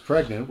Larson was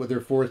pregnant with her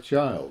fourth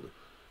child.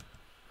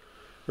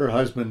 Her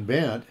husband,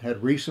 Bent,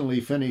 had recently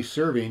finished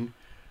serving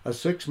a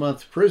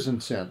 6-month prison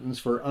sentence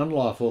for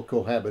unlawful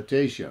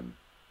cohabitation.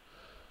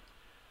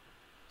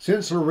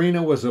 Since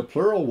Lorena was a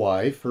plural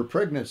wife, her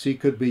pregnancy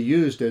could be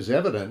used as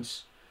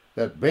evidence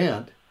that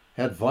Bent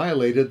had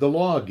violated the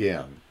law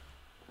again.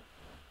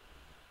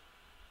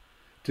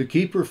 To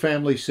keep her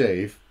family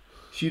safe,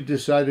 she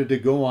decided to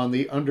go on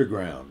the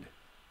underground.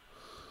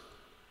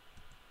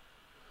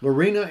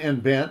 Lorena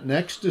and Bent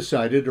next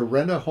decided to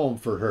rent a home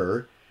for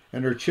her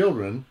and her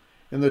children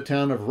in the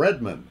town of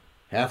Redmond,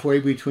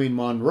 halfway between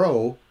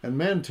Monroe and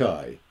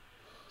Manti.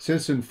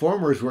 Since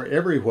informers were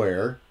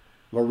everywhere,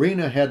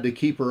 Lorena had to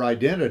keep her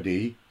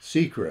identity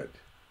secret.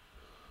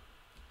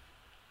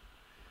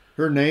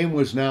 Her name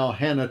was now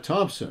Hannah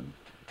Thompson,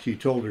 she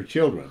told her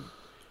children,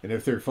 and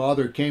if their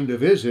father came to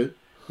visit,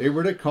 they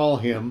were to call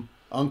him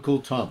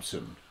Uncle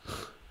Thompson.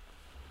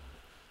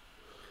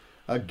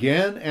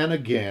 Again and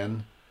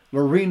again,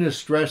 Lorena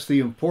stressed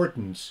the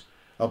importance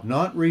of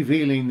not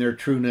revealing their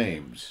true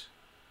names.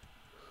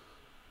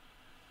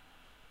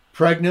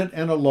 Pregnant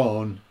and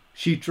alone,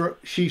 she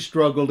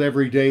struggled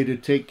every day to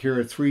take care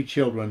of 3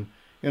 children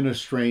in a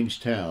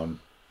strange town.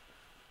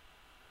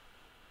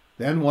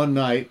 Then one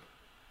night,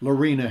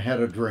 Lorena had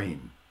a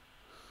dream.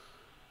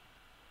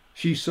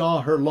 She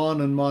saw her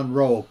lawn in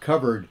Monroe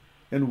covered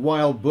in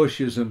wild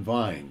bushes and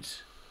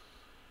vines.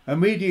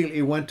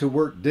 Immediately went to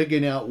work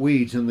digging out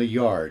weeds in the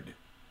yard.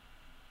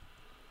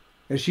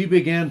 As she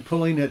began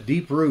pulling at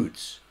deep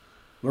roots,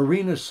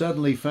 Lorena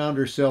suddenly found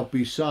herself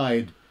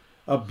beside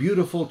a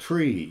beautiful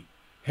tree,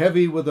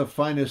 heavy with the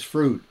finest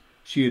fruit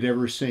she had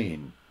ever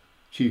seen.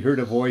 She heard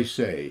a voice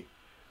say,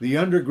 "The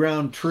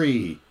underground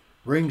tree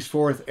brings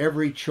forth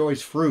every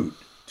choice fruit,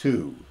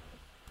 too."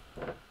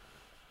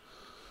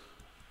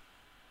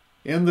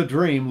 In the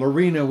dream,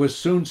 Lorena was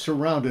soon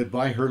surrounded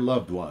by her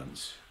loved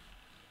ones.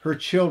 Her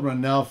children,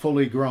 now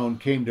fully grown,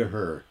 came to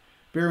her,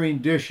 bearing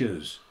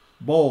dishes,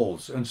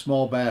 bowls, and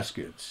small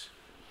baskets.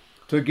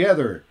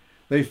 Together,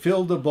 they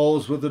filled the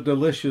bowls with the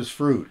delicious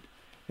fruit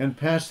and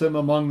passed them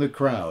among the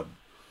crowd,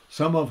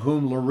 some of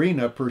whom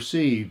Lorena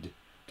perceived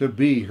to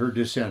be her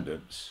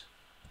descendants.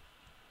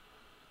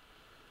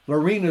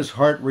 Lorena's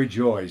heart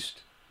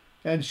rejoiced,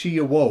 and she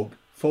awoke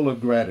full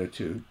of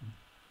gratitude.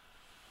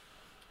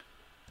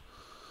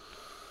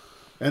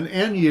 An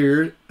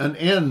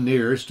end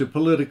nears to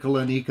political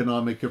and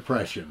economic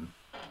oppression.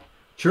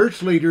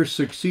 Church leaders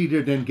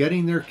succeeded in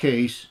getting their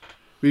case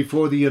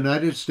before the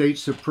United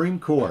States Supreme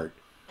Court,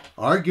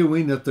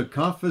 arguing that the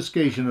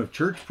confiscation of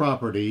church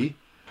property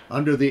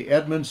under the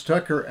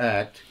Edmunds-Tucker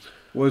Act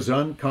was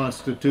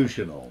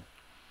unconstitutional.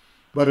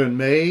 But in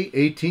May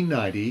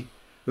 1890,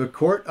 the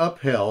court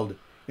upheld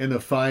in a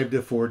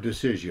 5-4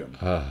 decision.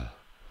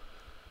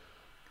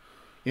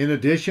 In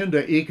addition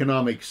to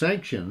economic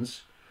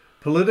sanctions,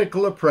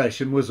 political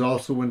oppression was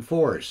also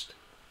enforced.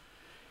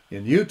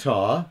 In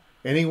Utah,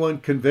 anyone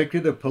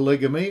convicted of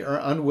polygamy or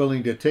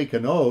unwilling to take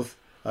an oath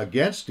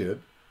against it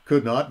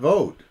could not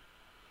vote.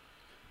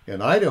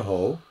 In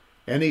Idaho,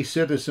 any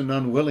citizen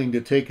unwilling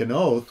to take an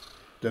oath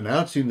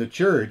denouncing the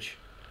church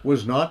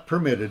was not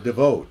permitted to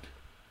vote.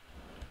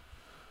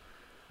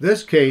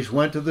 This case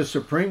went to the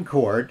Supreme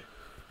Court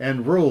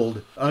and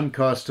ruled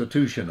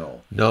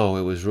unconstitutional. No,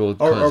 it was ruled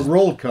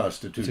ruled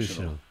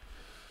constitutional.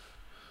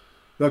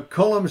 The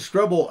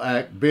Cullom-Strobel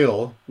Act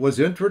bill was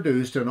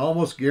introduced and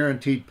almost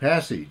guaranteed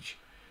passage,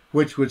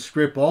 which would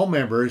strip all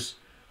members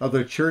of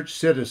the church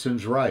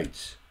citizens'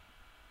 rights.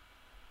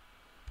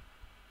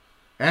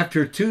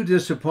 After 2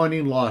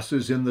 disappointing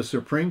losses in the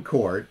Supreme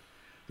Court,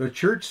 the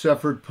church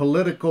suffered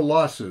political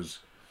losses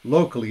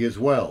locally as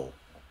well.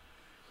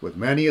 With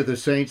many of the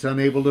saints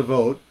unable to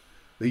vote,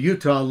 the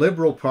Utah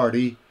Liberal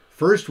Party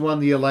first won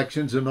the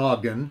elections in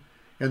Ogden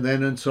and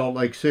then in Salt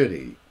Lake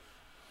City.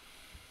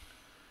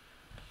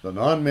 The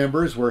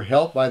non-members were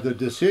helped by the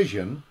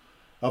decision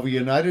of a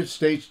United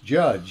States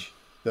judge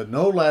that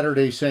no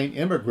Latter-day Saint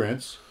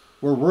immigrants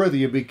were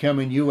worthy of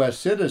becoming U.S.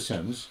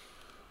 citizens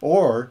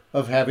or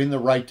of having the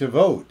right to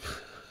vote.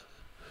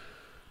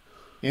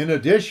 In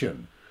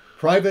addition,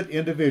 private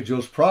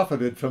individuals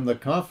profited from the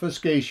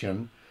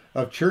confiscation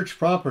of church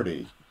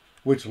property,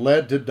 which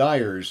led to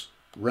Dyer's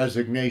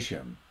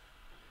resignation.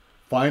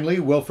 Finally,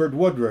 Wilford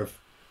Woodruff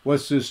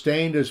was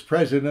sustained as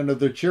president of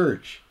the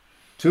church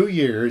 2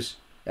 years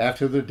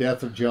after the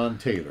death of John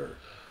Taylor.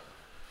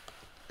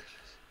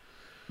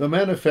 The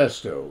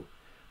Manifesto.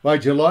 By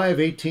July of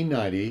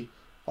 1890,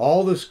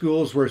 all the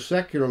schools were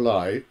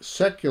secularized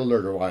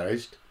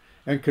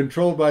and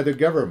controlled by the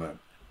government.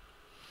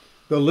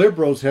 The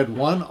Liberals had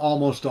won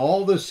almost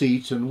all the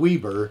seats in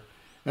Weber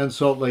and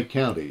Salt Lake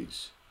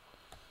counties.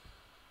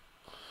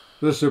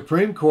 The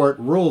Supreme Court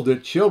ruled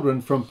that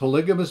children from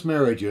polygamous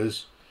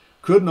marriages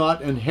could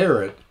not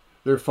inherit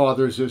their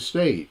father's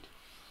estate.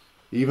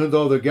 Even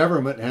though the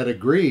government had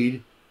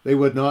agreed they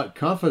would not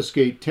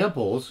confiscate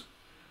temples,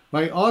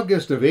 by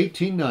August of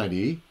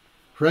 1890,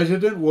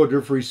 President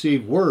Woodruff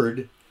received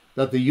word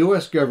that the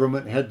U.S.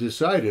 government had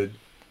decided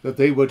that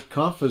they would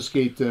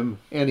confiscate them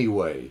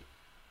anyway.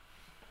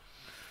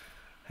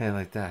 Hey,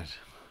 like that.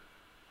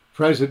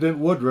 President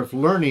Woodruff,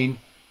 learning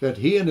that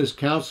he and his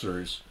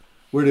counselors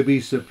were to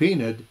be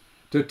subpoenaed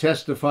to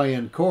testify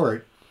in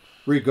court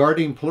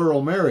regarding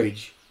plural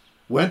marriage,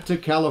 went to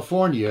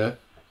California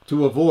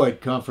to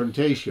avoid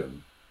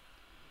confrontation.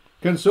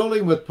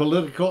 Consulting with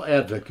political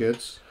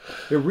advocates,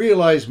 he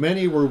realized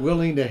many were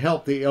willing to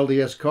help the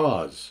LDS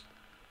cause,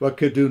 but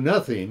could do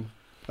nothing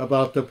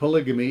about the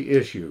polygamy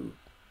issue.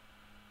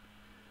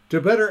 To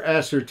better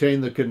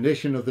ascertain the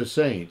condition of the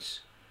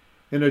saints,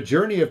 in a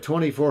journey of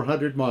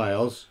 2,400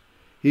 miles,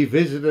 he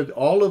visited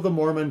all of the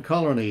Mormon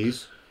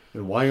colonies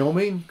in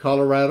Wyoming,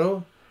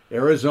 Colorado,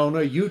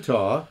 Arizona,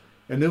 Utah,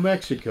 and New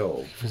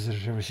Mexico.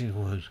 Visited every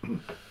single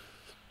one.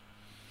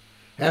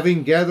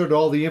 Having gathered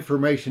all the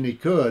information he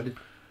could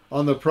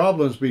on the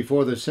problems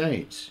before the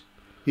saints,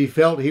 he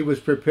felt he was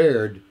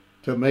prepared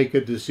to make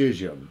a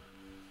decision.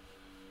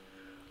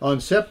 On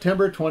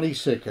September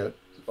 22nd,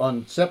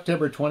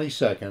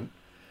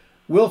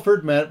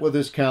 Wilford met with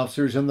his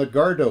counselors in the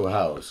Gardo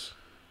House,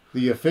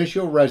 the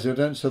official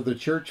residence of the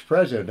church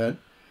president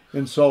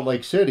in Salt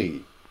Lake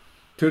City,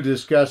 to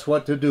discuss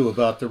what to do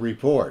about the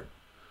report.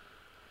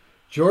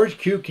 George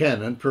Q.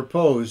 Cannon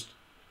proposed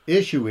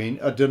issuing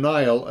a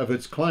denial of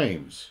its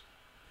claims.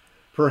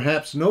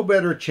 Perhaps no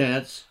better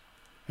chance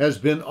has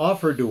been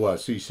offered to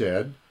us, he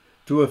said,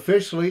 to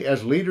officially,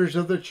 as leaders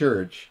of the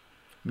church,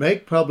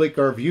 make public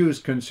our views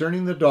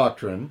concerning the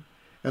doctrine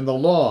and the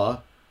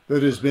law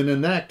that has been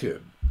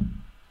enacted.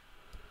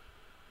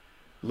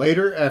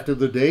 Later, after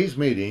the day's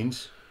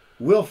meetings,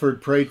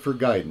 Wilford prayed for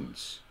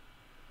guidance.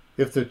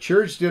 If the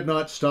church did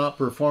not stop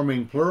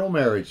performing plural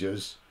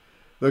marriages,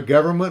 the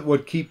government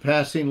would keep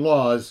passing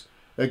laws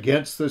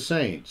against the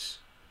saints,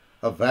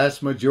 a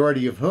vast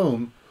majority of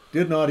whom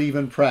did not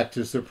even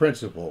practice the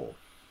principle.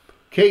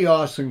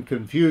 Chaos and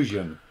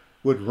confusion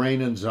would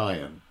reign in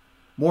Zion.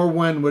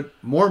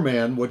 More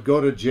men would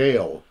go to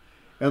jail,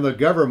 and the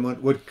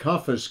government would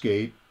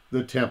confiscate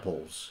the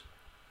temples.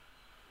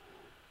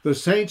 The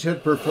saints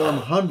had performed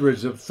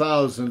hundreds of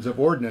thousands of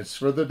ordinances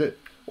for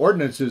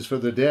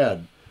the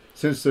dead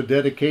since the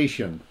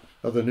dedication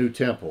of the new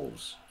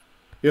temples.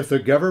 If the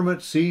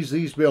government seized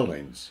these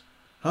buildings,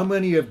 how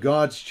many of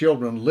God's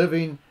children,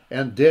 living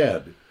and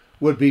dead,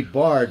 would be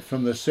barred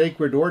from the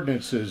sacred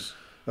ordinances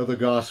of the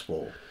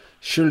gospel?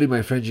 Surely,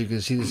 my friends, you can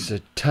see this is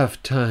a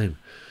tough time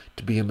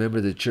to be a member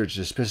of the church,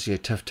 especially a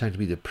tough time to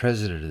be the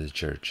president of the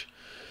church.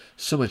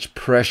 So much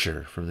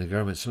pressure from the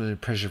government, so much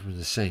pressure from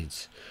the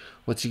saints.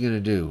 What's he going to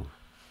do?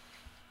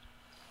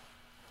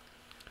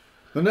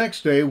 The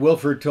next day,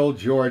 Wilford told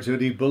George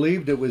that he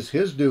believed it was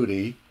his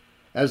duty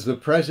as the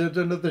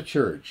president of the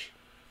church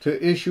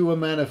to issue a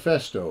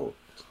manifesto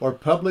or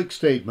public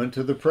statement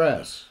to the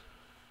press.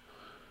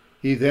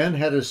 He then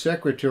had his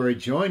secretary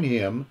join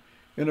him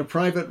in a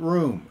private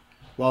room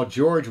while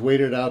George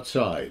waited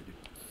outside.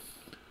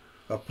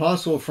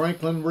 Apostle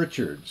Franklin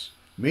Richards,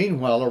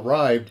 meanwhile,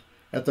 arrived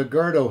at the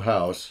Gardo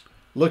House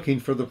looking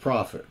for the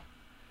prophet.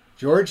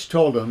 George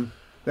told him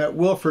that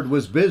Wilford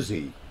was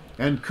busy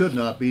and could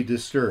not be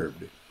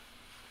disturbed.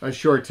 A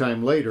short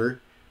time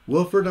later,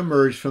 Wilford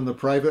emerged from the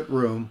private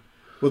room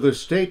with a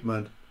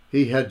statement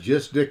he had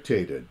just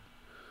dictated.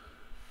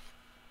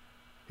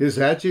 His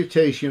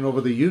agitation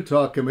over the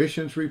Utah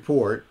Commission's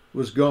report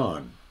was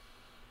gone.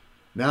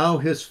 Now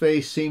his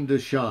face seemed to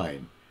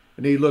shine,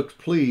 and he looked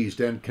pleased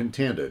and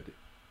contented.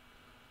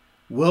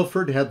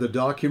 Wilford had the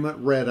document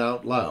read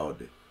out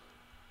loud.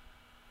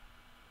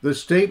 The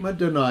statement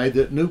denied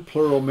that new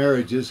plural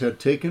marriages had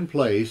taken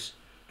place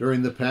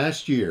during the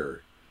past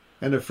year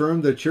and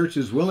affirmed the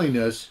church's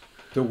willingness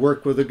to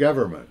work with the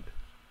government.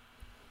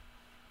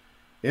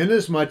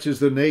 Inasmuch as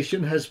the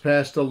nation has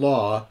passed a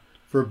law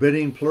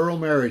forbidding plural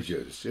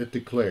marriages, it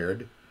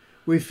declared,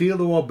 we feel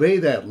to obey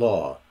that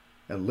law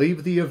and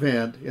leave the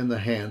event in the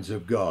hands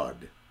of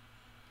God.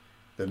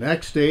 The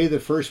next day, the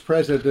First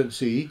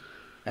Presidency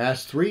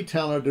asked 3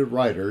 talented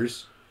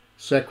writers,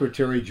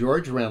 Secretary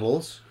George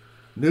Reynolds,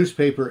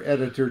 newspaper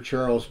editor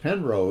Charles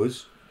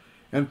Penrose,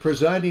 and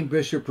presiding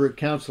bishopric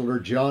counselor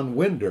John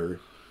Winder,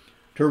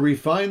 to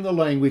refine the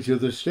language of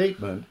the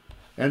statement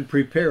and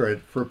prepare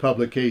it for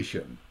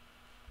publication.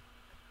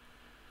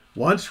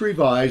 Once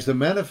revised, the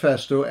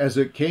manifesto, as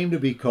it came to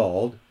be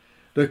called,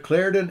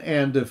 declared an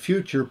end to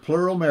future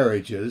plural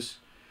marriages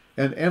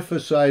and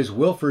emphasized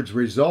Wilford's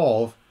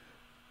resolve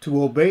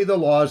to obey the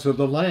laws of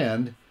the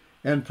land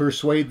and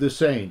persuade the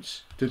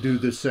saints to do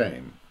the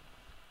same.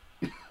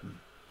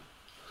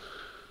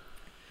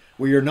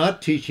 We are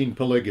not teaching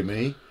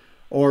polygamy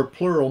or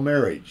plural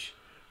marriage,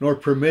 nor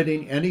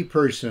permitting any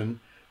person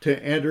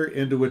to enter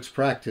into its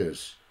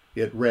practice,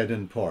 it read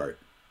in part.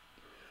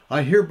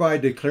 I hereby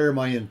declare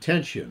my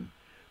intention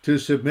to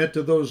submit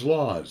to those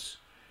laws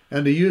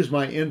and to use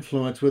my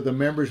influence with the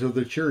members of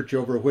the church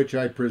over which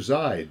I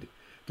preside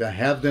to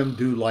have them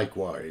do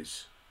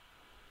likewise.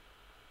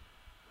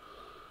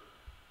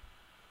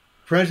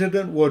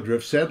 President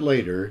Woodruff said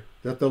later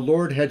that the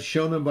Lord had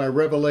shown him by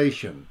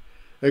revelation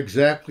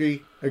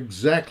exactly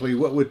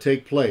what would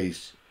take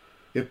place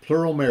if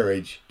plural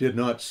marriage did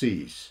not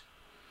cease.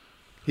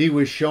 He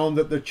was shown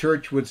that the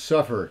church would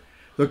suffer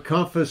the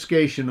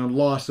confiscation and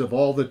loss of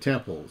all the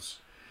temples,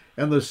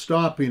 and the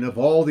stopping of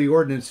all the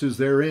ordinances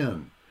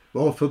therein,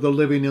 both for the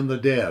living and the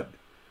dead,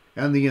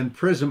 and the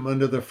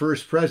imprisonment of the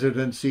First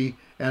Presidency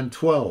and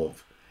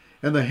 12,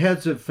 and the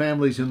heads of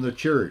families in the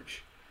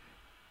church,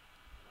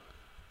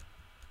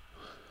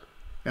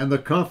 and the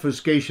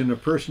confiscation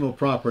of personal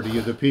property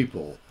of the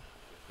people.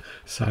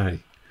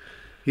 Sorry.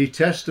 He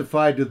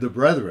testified to the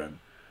brethren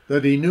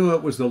that he knew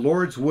it was the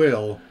Lord's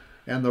will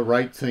and the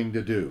right thing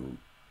to do.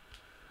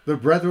 The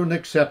brethren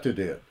accepted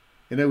it,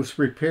 and it was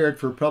prepared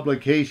for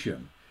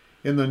publication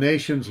in the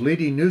nation's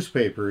leading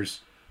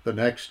newspapers the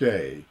next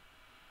day.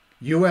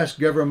 U.S.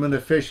 government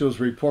officials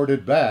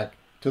reported back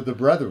to the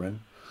brethren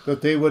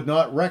that they would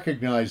not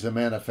recognize the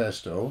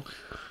manifesto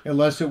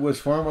unless it was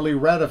formally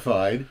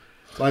ratified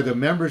by the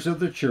members of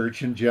the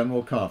church in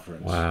General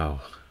Conference.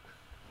 Wow.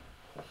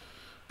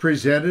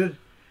 Presented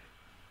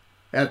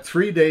at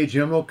 3-day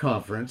General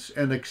Conference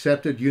and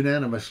accepted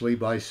unanimously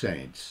by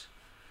saints.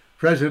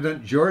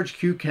 President George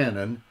Q.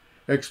 Cannon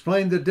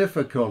explained the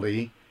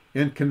difficulty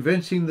in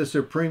convincing the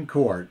Supreme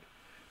Court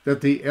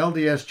that the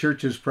LDS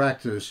Church's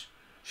practice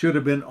should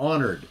have been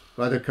honored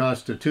by the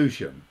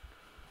Constitution.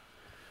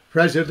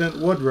 President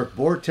Woodruff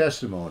bore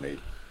testimony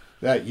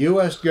that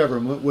U.S.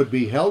 government would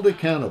be held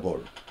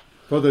accountable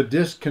for the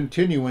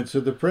discontinuance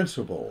of the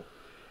principle,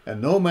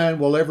 and no man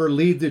will ever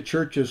lead the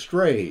church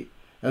astray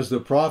as the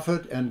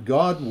prophet, and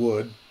God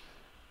would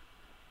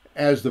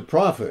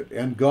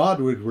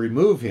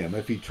remove him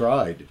if he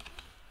tried.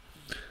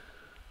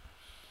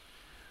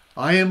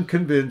 I am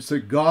convinced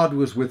that God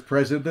was with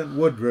President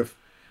Woodruff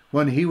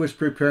when he was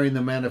preparing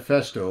the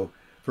manifesto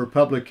for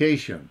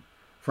publication,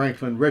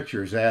 Franklin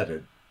Richards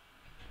added.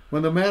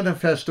 When the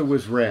manifesto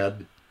was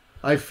read,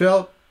 I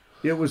felt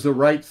it was the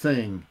right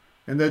thing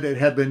and that it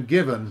had been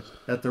given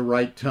at the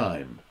right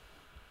time.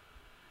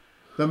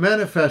 The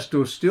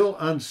manifesto still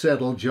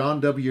unsettled John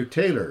W.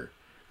 Taylor,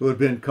 who had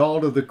been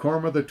called to the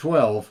Quorum of the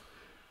 12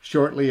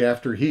 shortly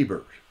after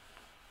Heber.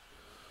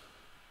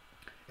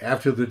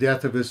 After the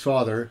death of his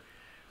father,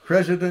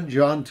 President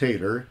John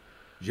Taylor,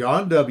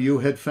 John W.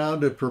 had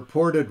found a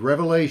purported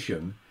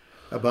revelation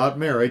about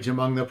marriage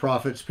among the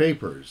prophet's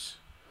papers.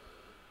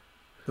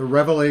 The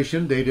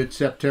revelation, dated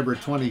September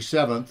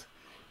 27,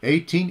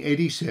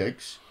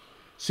 1886,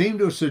 seemed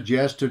to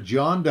suggest to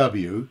John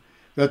W.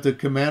 that the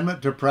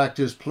commandment to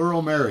practice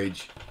plural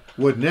marriage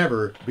would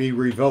never be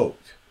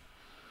revoked.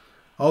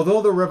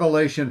 Although the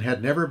revelation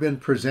had never been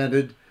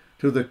presented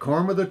to the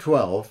Quorum of the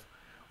 12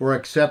 or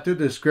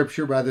accepted as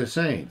scripture by the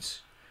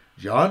saints,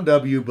 John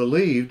W.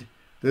 believed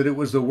that it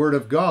was the word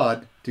of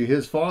God to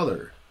his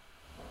father.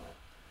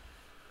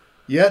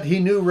 Yet he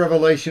knew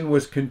revelation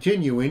was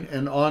continuing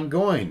and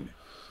ongoing,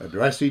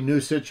 addressing new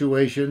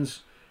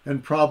situations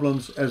and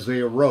problems as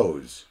they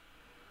arose.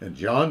 And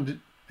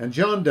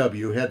John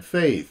W. had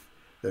faith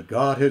that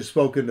God had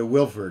spoken to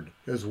Wilford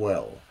as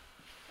well.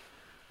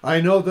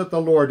 I know that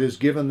the Lord has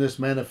given this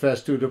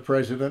manifesto to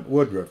President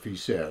Woodruff, he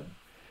said,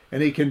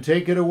 and he can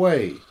take it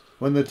away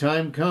when the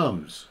time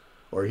comes,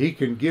 or he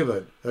can give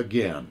it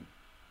again.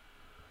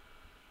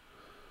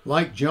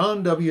 Like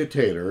John W.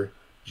 Taylor,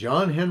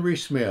 John Henry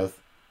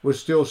Smith was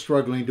still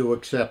struggling to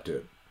accept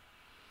it.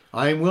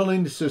 I am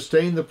willing to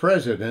sustain the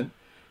President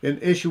in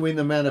issuing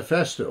the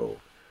manifesto,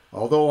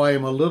 although I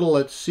am a little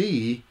at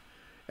sea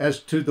as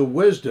to the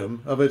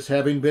wisdom of its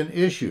having been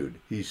issued,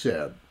 he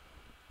said.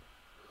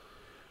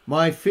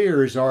 My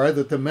fears are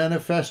that the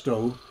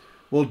manifesto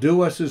will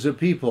do us as a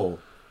people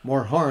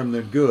more harm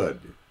than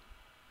good.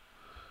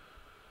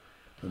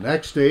 The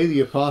next day the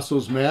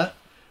apostles met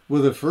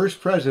with the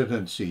first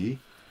presidency,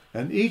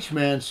 and each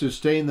man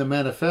sustained the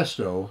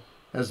manifesto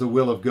as the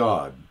will of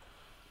God.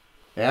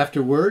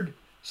 Afterward,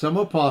 some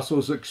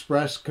apostles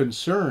expressed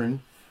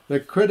concern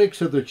that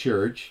critics of the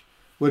church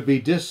would be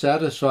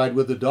dissatisfied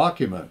with the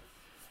document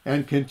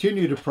and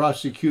continue to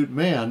prosecute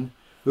men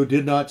who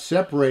did not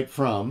separate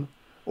from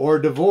or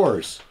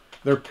divorce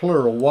their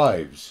plural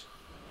wives.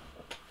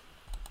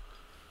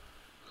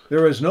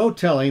 There is no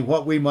telling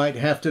what we might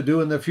have to do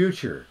in the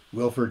future,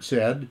 Wilford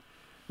said,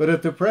 but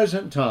at the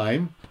present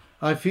time,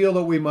 I feel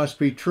that we must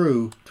be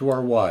true to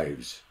our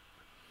wives.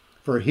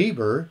 For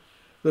Heber,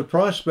 the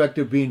prospect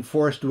of being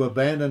forced to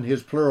abandon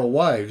his plural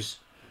wives,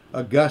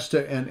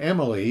 Augusta and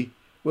Emily,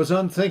 was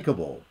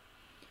unthinkable.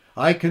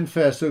 I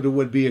confess that it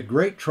would be a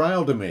great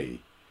trial to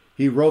me,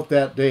 he wrote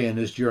that day in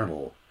his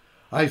journal.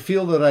 I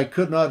feel that I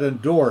could not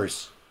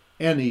endorse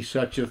any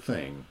such a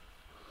thing.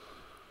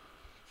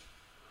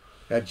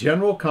 At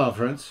General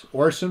Conference,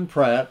 Orson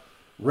Pratt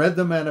read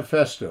the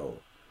manifesto.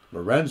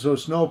 Lorenzo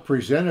Snow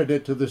presented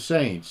it to the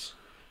saints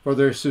for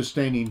their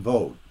sustaining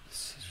vote.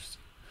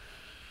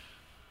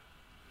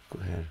 Go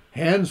ahead.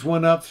 Hands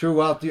went up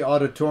throughout the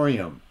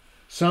auditorium,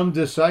 some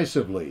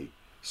decisively,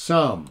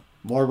 some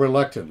more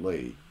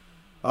reluctantly.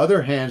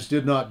 Other hands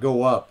did not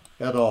go up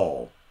at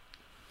all.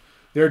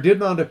 There did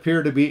not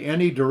appear to be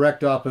any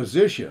direct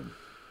opposition,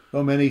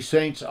 though many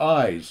saints'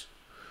 eyes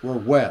were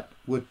wet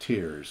with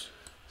tears.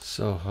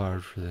 So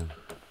hard for them.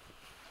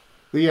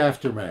 The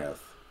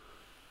aftermath.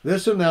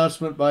 This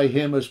announcement by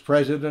him as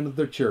president of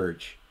the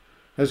church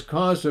has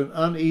caused an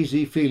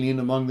uneasy feeling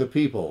among the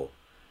people,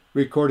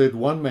 recorded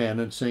one man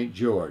in St.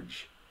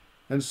 George,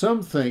 and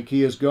some think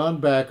he has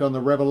gone back on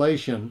the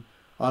revelation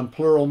on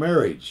plural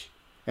marriage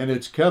and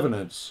its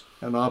covenants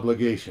and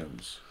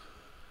obligations.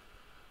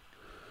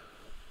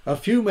 A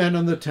few men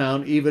in the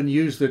town even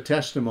used the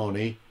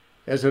testimony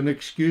as an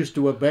excuse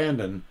to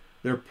abandon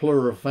their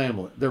plural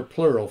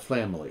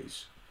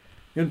families.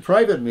 In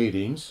private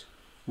meetings,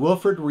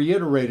 Wilford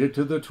reiterated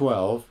to the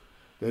 12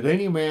 that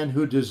any man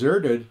who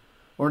deserted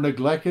or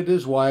neglected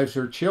his wives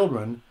or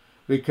children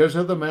because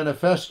of the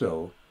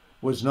manifesto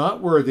was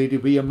not worthy to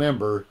be a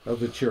member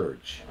of the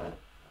church.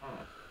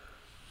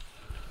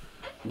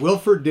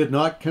 Wilford did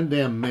not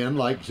condemn men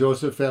like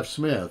Joseph F.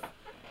 Smith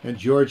and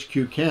George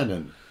Q.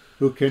 Cannon,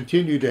 who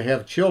continued to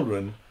have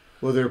children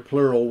with their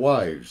plural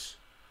wives.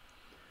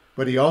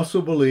 But he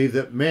also believed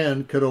that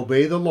men could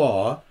obey the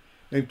law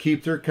and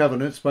keep their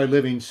covenants by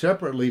living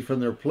separately from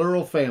their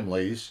plural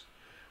families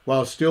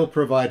while still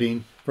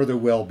providing for their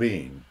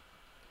well-being.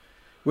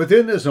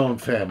 Within his own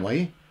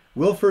family,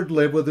 Wilford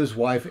lived with his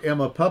wife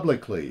Emma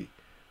publicly,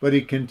 but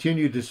he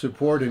continued to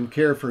support and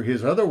care for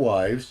his other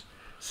wives,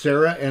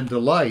 Sarah and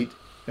Delight,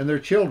 and their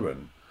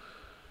children.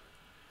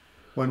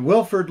 When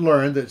Wilford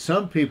learned that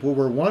some people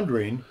were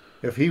wondering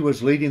if he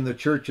was leading the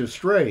church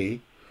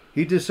astray,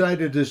 he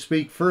decided to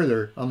speak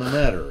further on the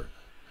matter.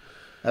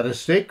 At a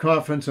stake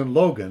conference in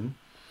Logan,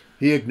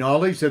 he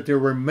acknowledged that there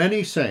were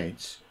many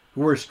saints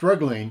who were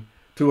struggling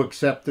to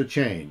accept the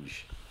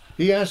change.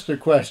 He asked a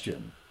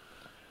question: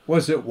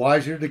 was it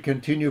wiser to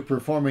continue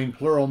performing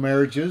plural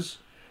marriages,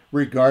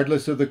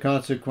 regardless of the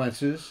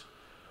consequences,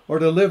 or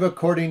to live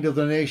according to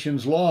the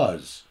nation's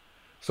laws,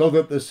 so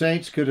that the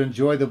saints could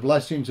enjoy the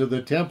blessings of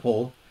the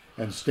temple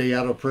and stay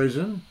out of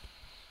prison?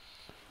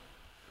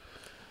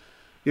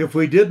 If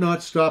we did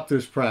not stop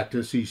this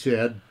practice, he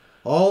said,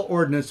 all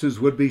ordinances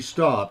would be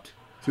stopped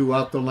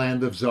throughout the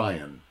land of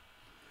Zion.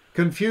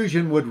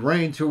 Confusion would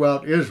reign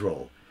throughout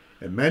Israel,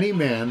 and many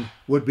men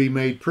would be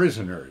made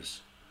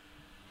prisoners.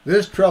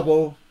 This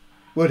trouble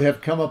would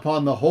have come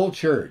upon the whole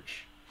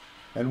church,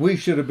 and we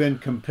should have been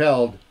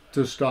compelled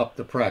to stop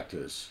the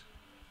practice.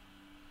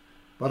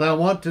 But I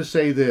want to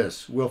say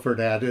this, Wilford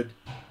added.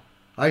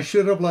 I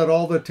should have let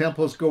all the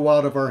temples go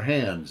out of our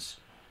hands.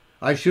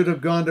 I should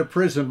have gone to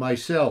prison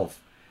myself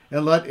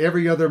and let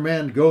every other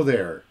man go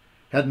there,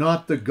 had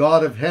not the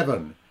God of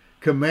heaven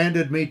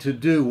commanded me to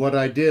do what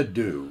I did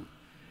do.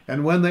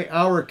 And when the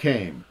hour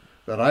came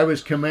that I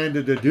was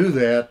commanded to do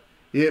that,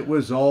 it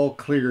was all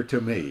clear to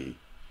me.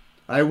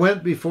 I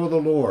went before the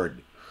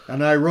Lord,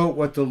 and I wrote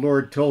what the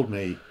Lord told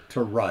me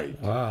to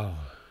write. Wow.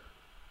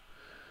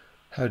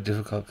 How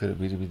difficult could it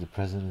be to be the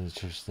president of the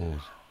church then?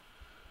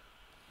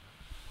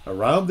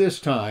 Around this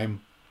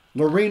time,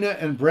 Lorena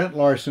and Brent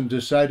Larson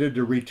decided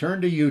to return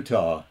to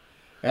Utah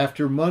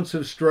after months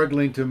of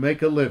struggling to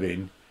make a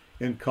living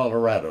in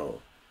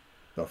Colorado.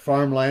 The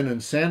farmland in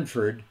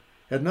Sanford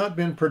had not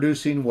been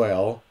producing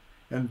well,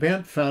 and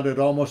Brent found it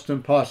almost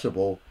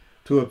impossible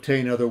to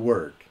obtain other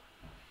work.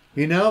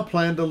 He now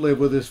planned to live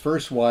with his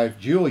first wife,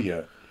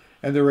 Julia,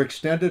 and their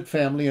extended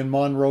family in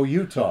Monroe,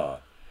 Utah,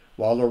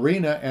 while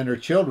Lorena and her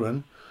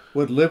children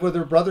would live with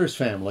her brother's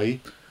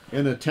family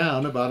in a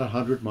town about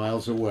 100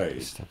 miles away.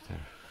 Stop there.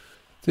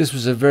 This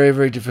was a very,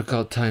 very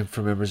difficult time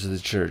for members of the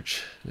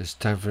church. It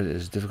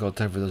was a difficult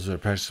time for those who were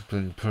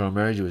practicing plural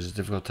marriage. It was a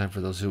difficult time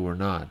for those who were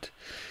not.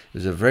 It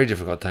was a very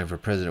difficult time for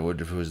President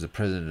Woodruff, who was the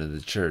president of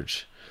the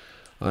church.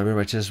 I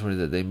remember my testimony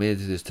that they made it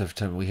through this tough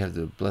time. We have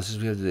the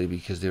blessings we have today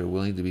because they were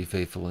willing to be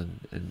faithful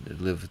and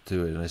live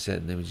through it. And I said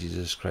in the name of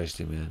Jesus Christ,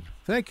 amen.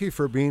 Thank you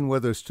for being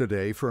with us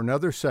today for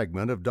another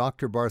segment of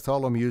Dr.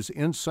 Bartholomew's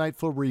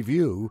insightful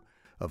review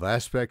of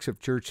aspects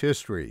of church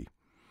history.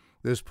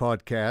 This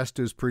podcast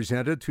is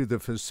presented through the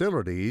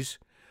facilities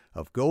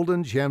of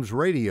Golden Gems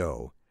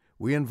Radio.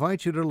 We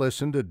invite you to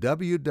listen to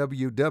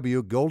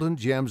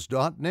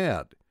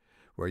www.goldengems.net,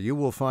 where you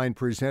will find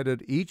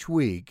presented each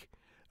week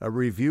a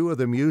review of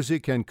the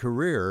music and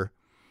career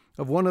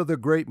of one of the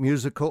great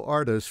musical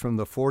artists from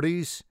the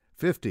 40s,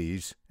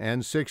 50s,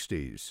 and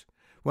 60s,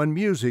 when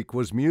music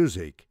was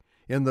music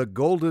in the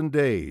golden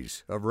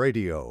days of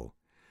radio.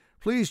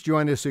 Please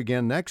join us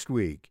again next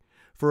week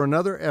for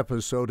another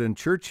episode in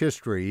Church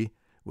History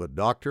with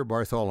Dr.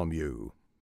 Bartholomew.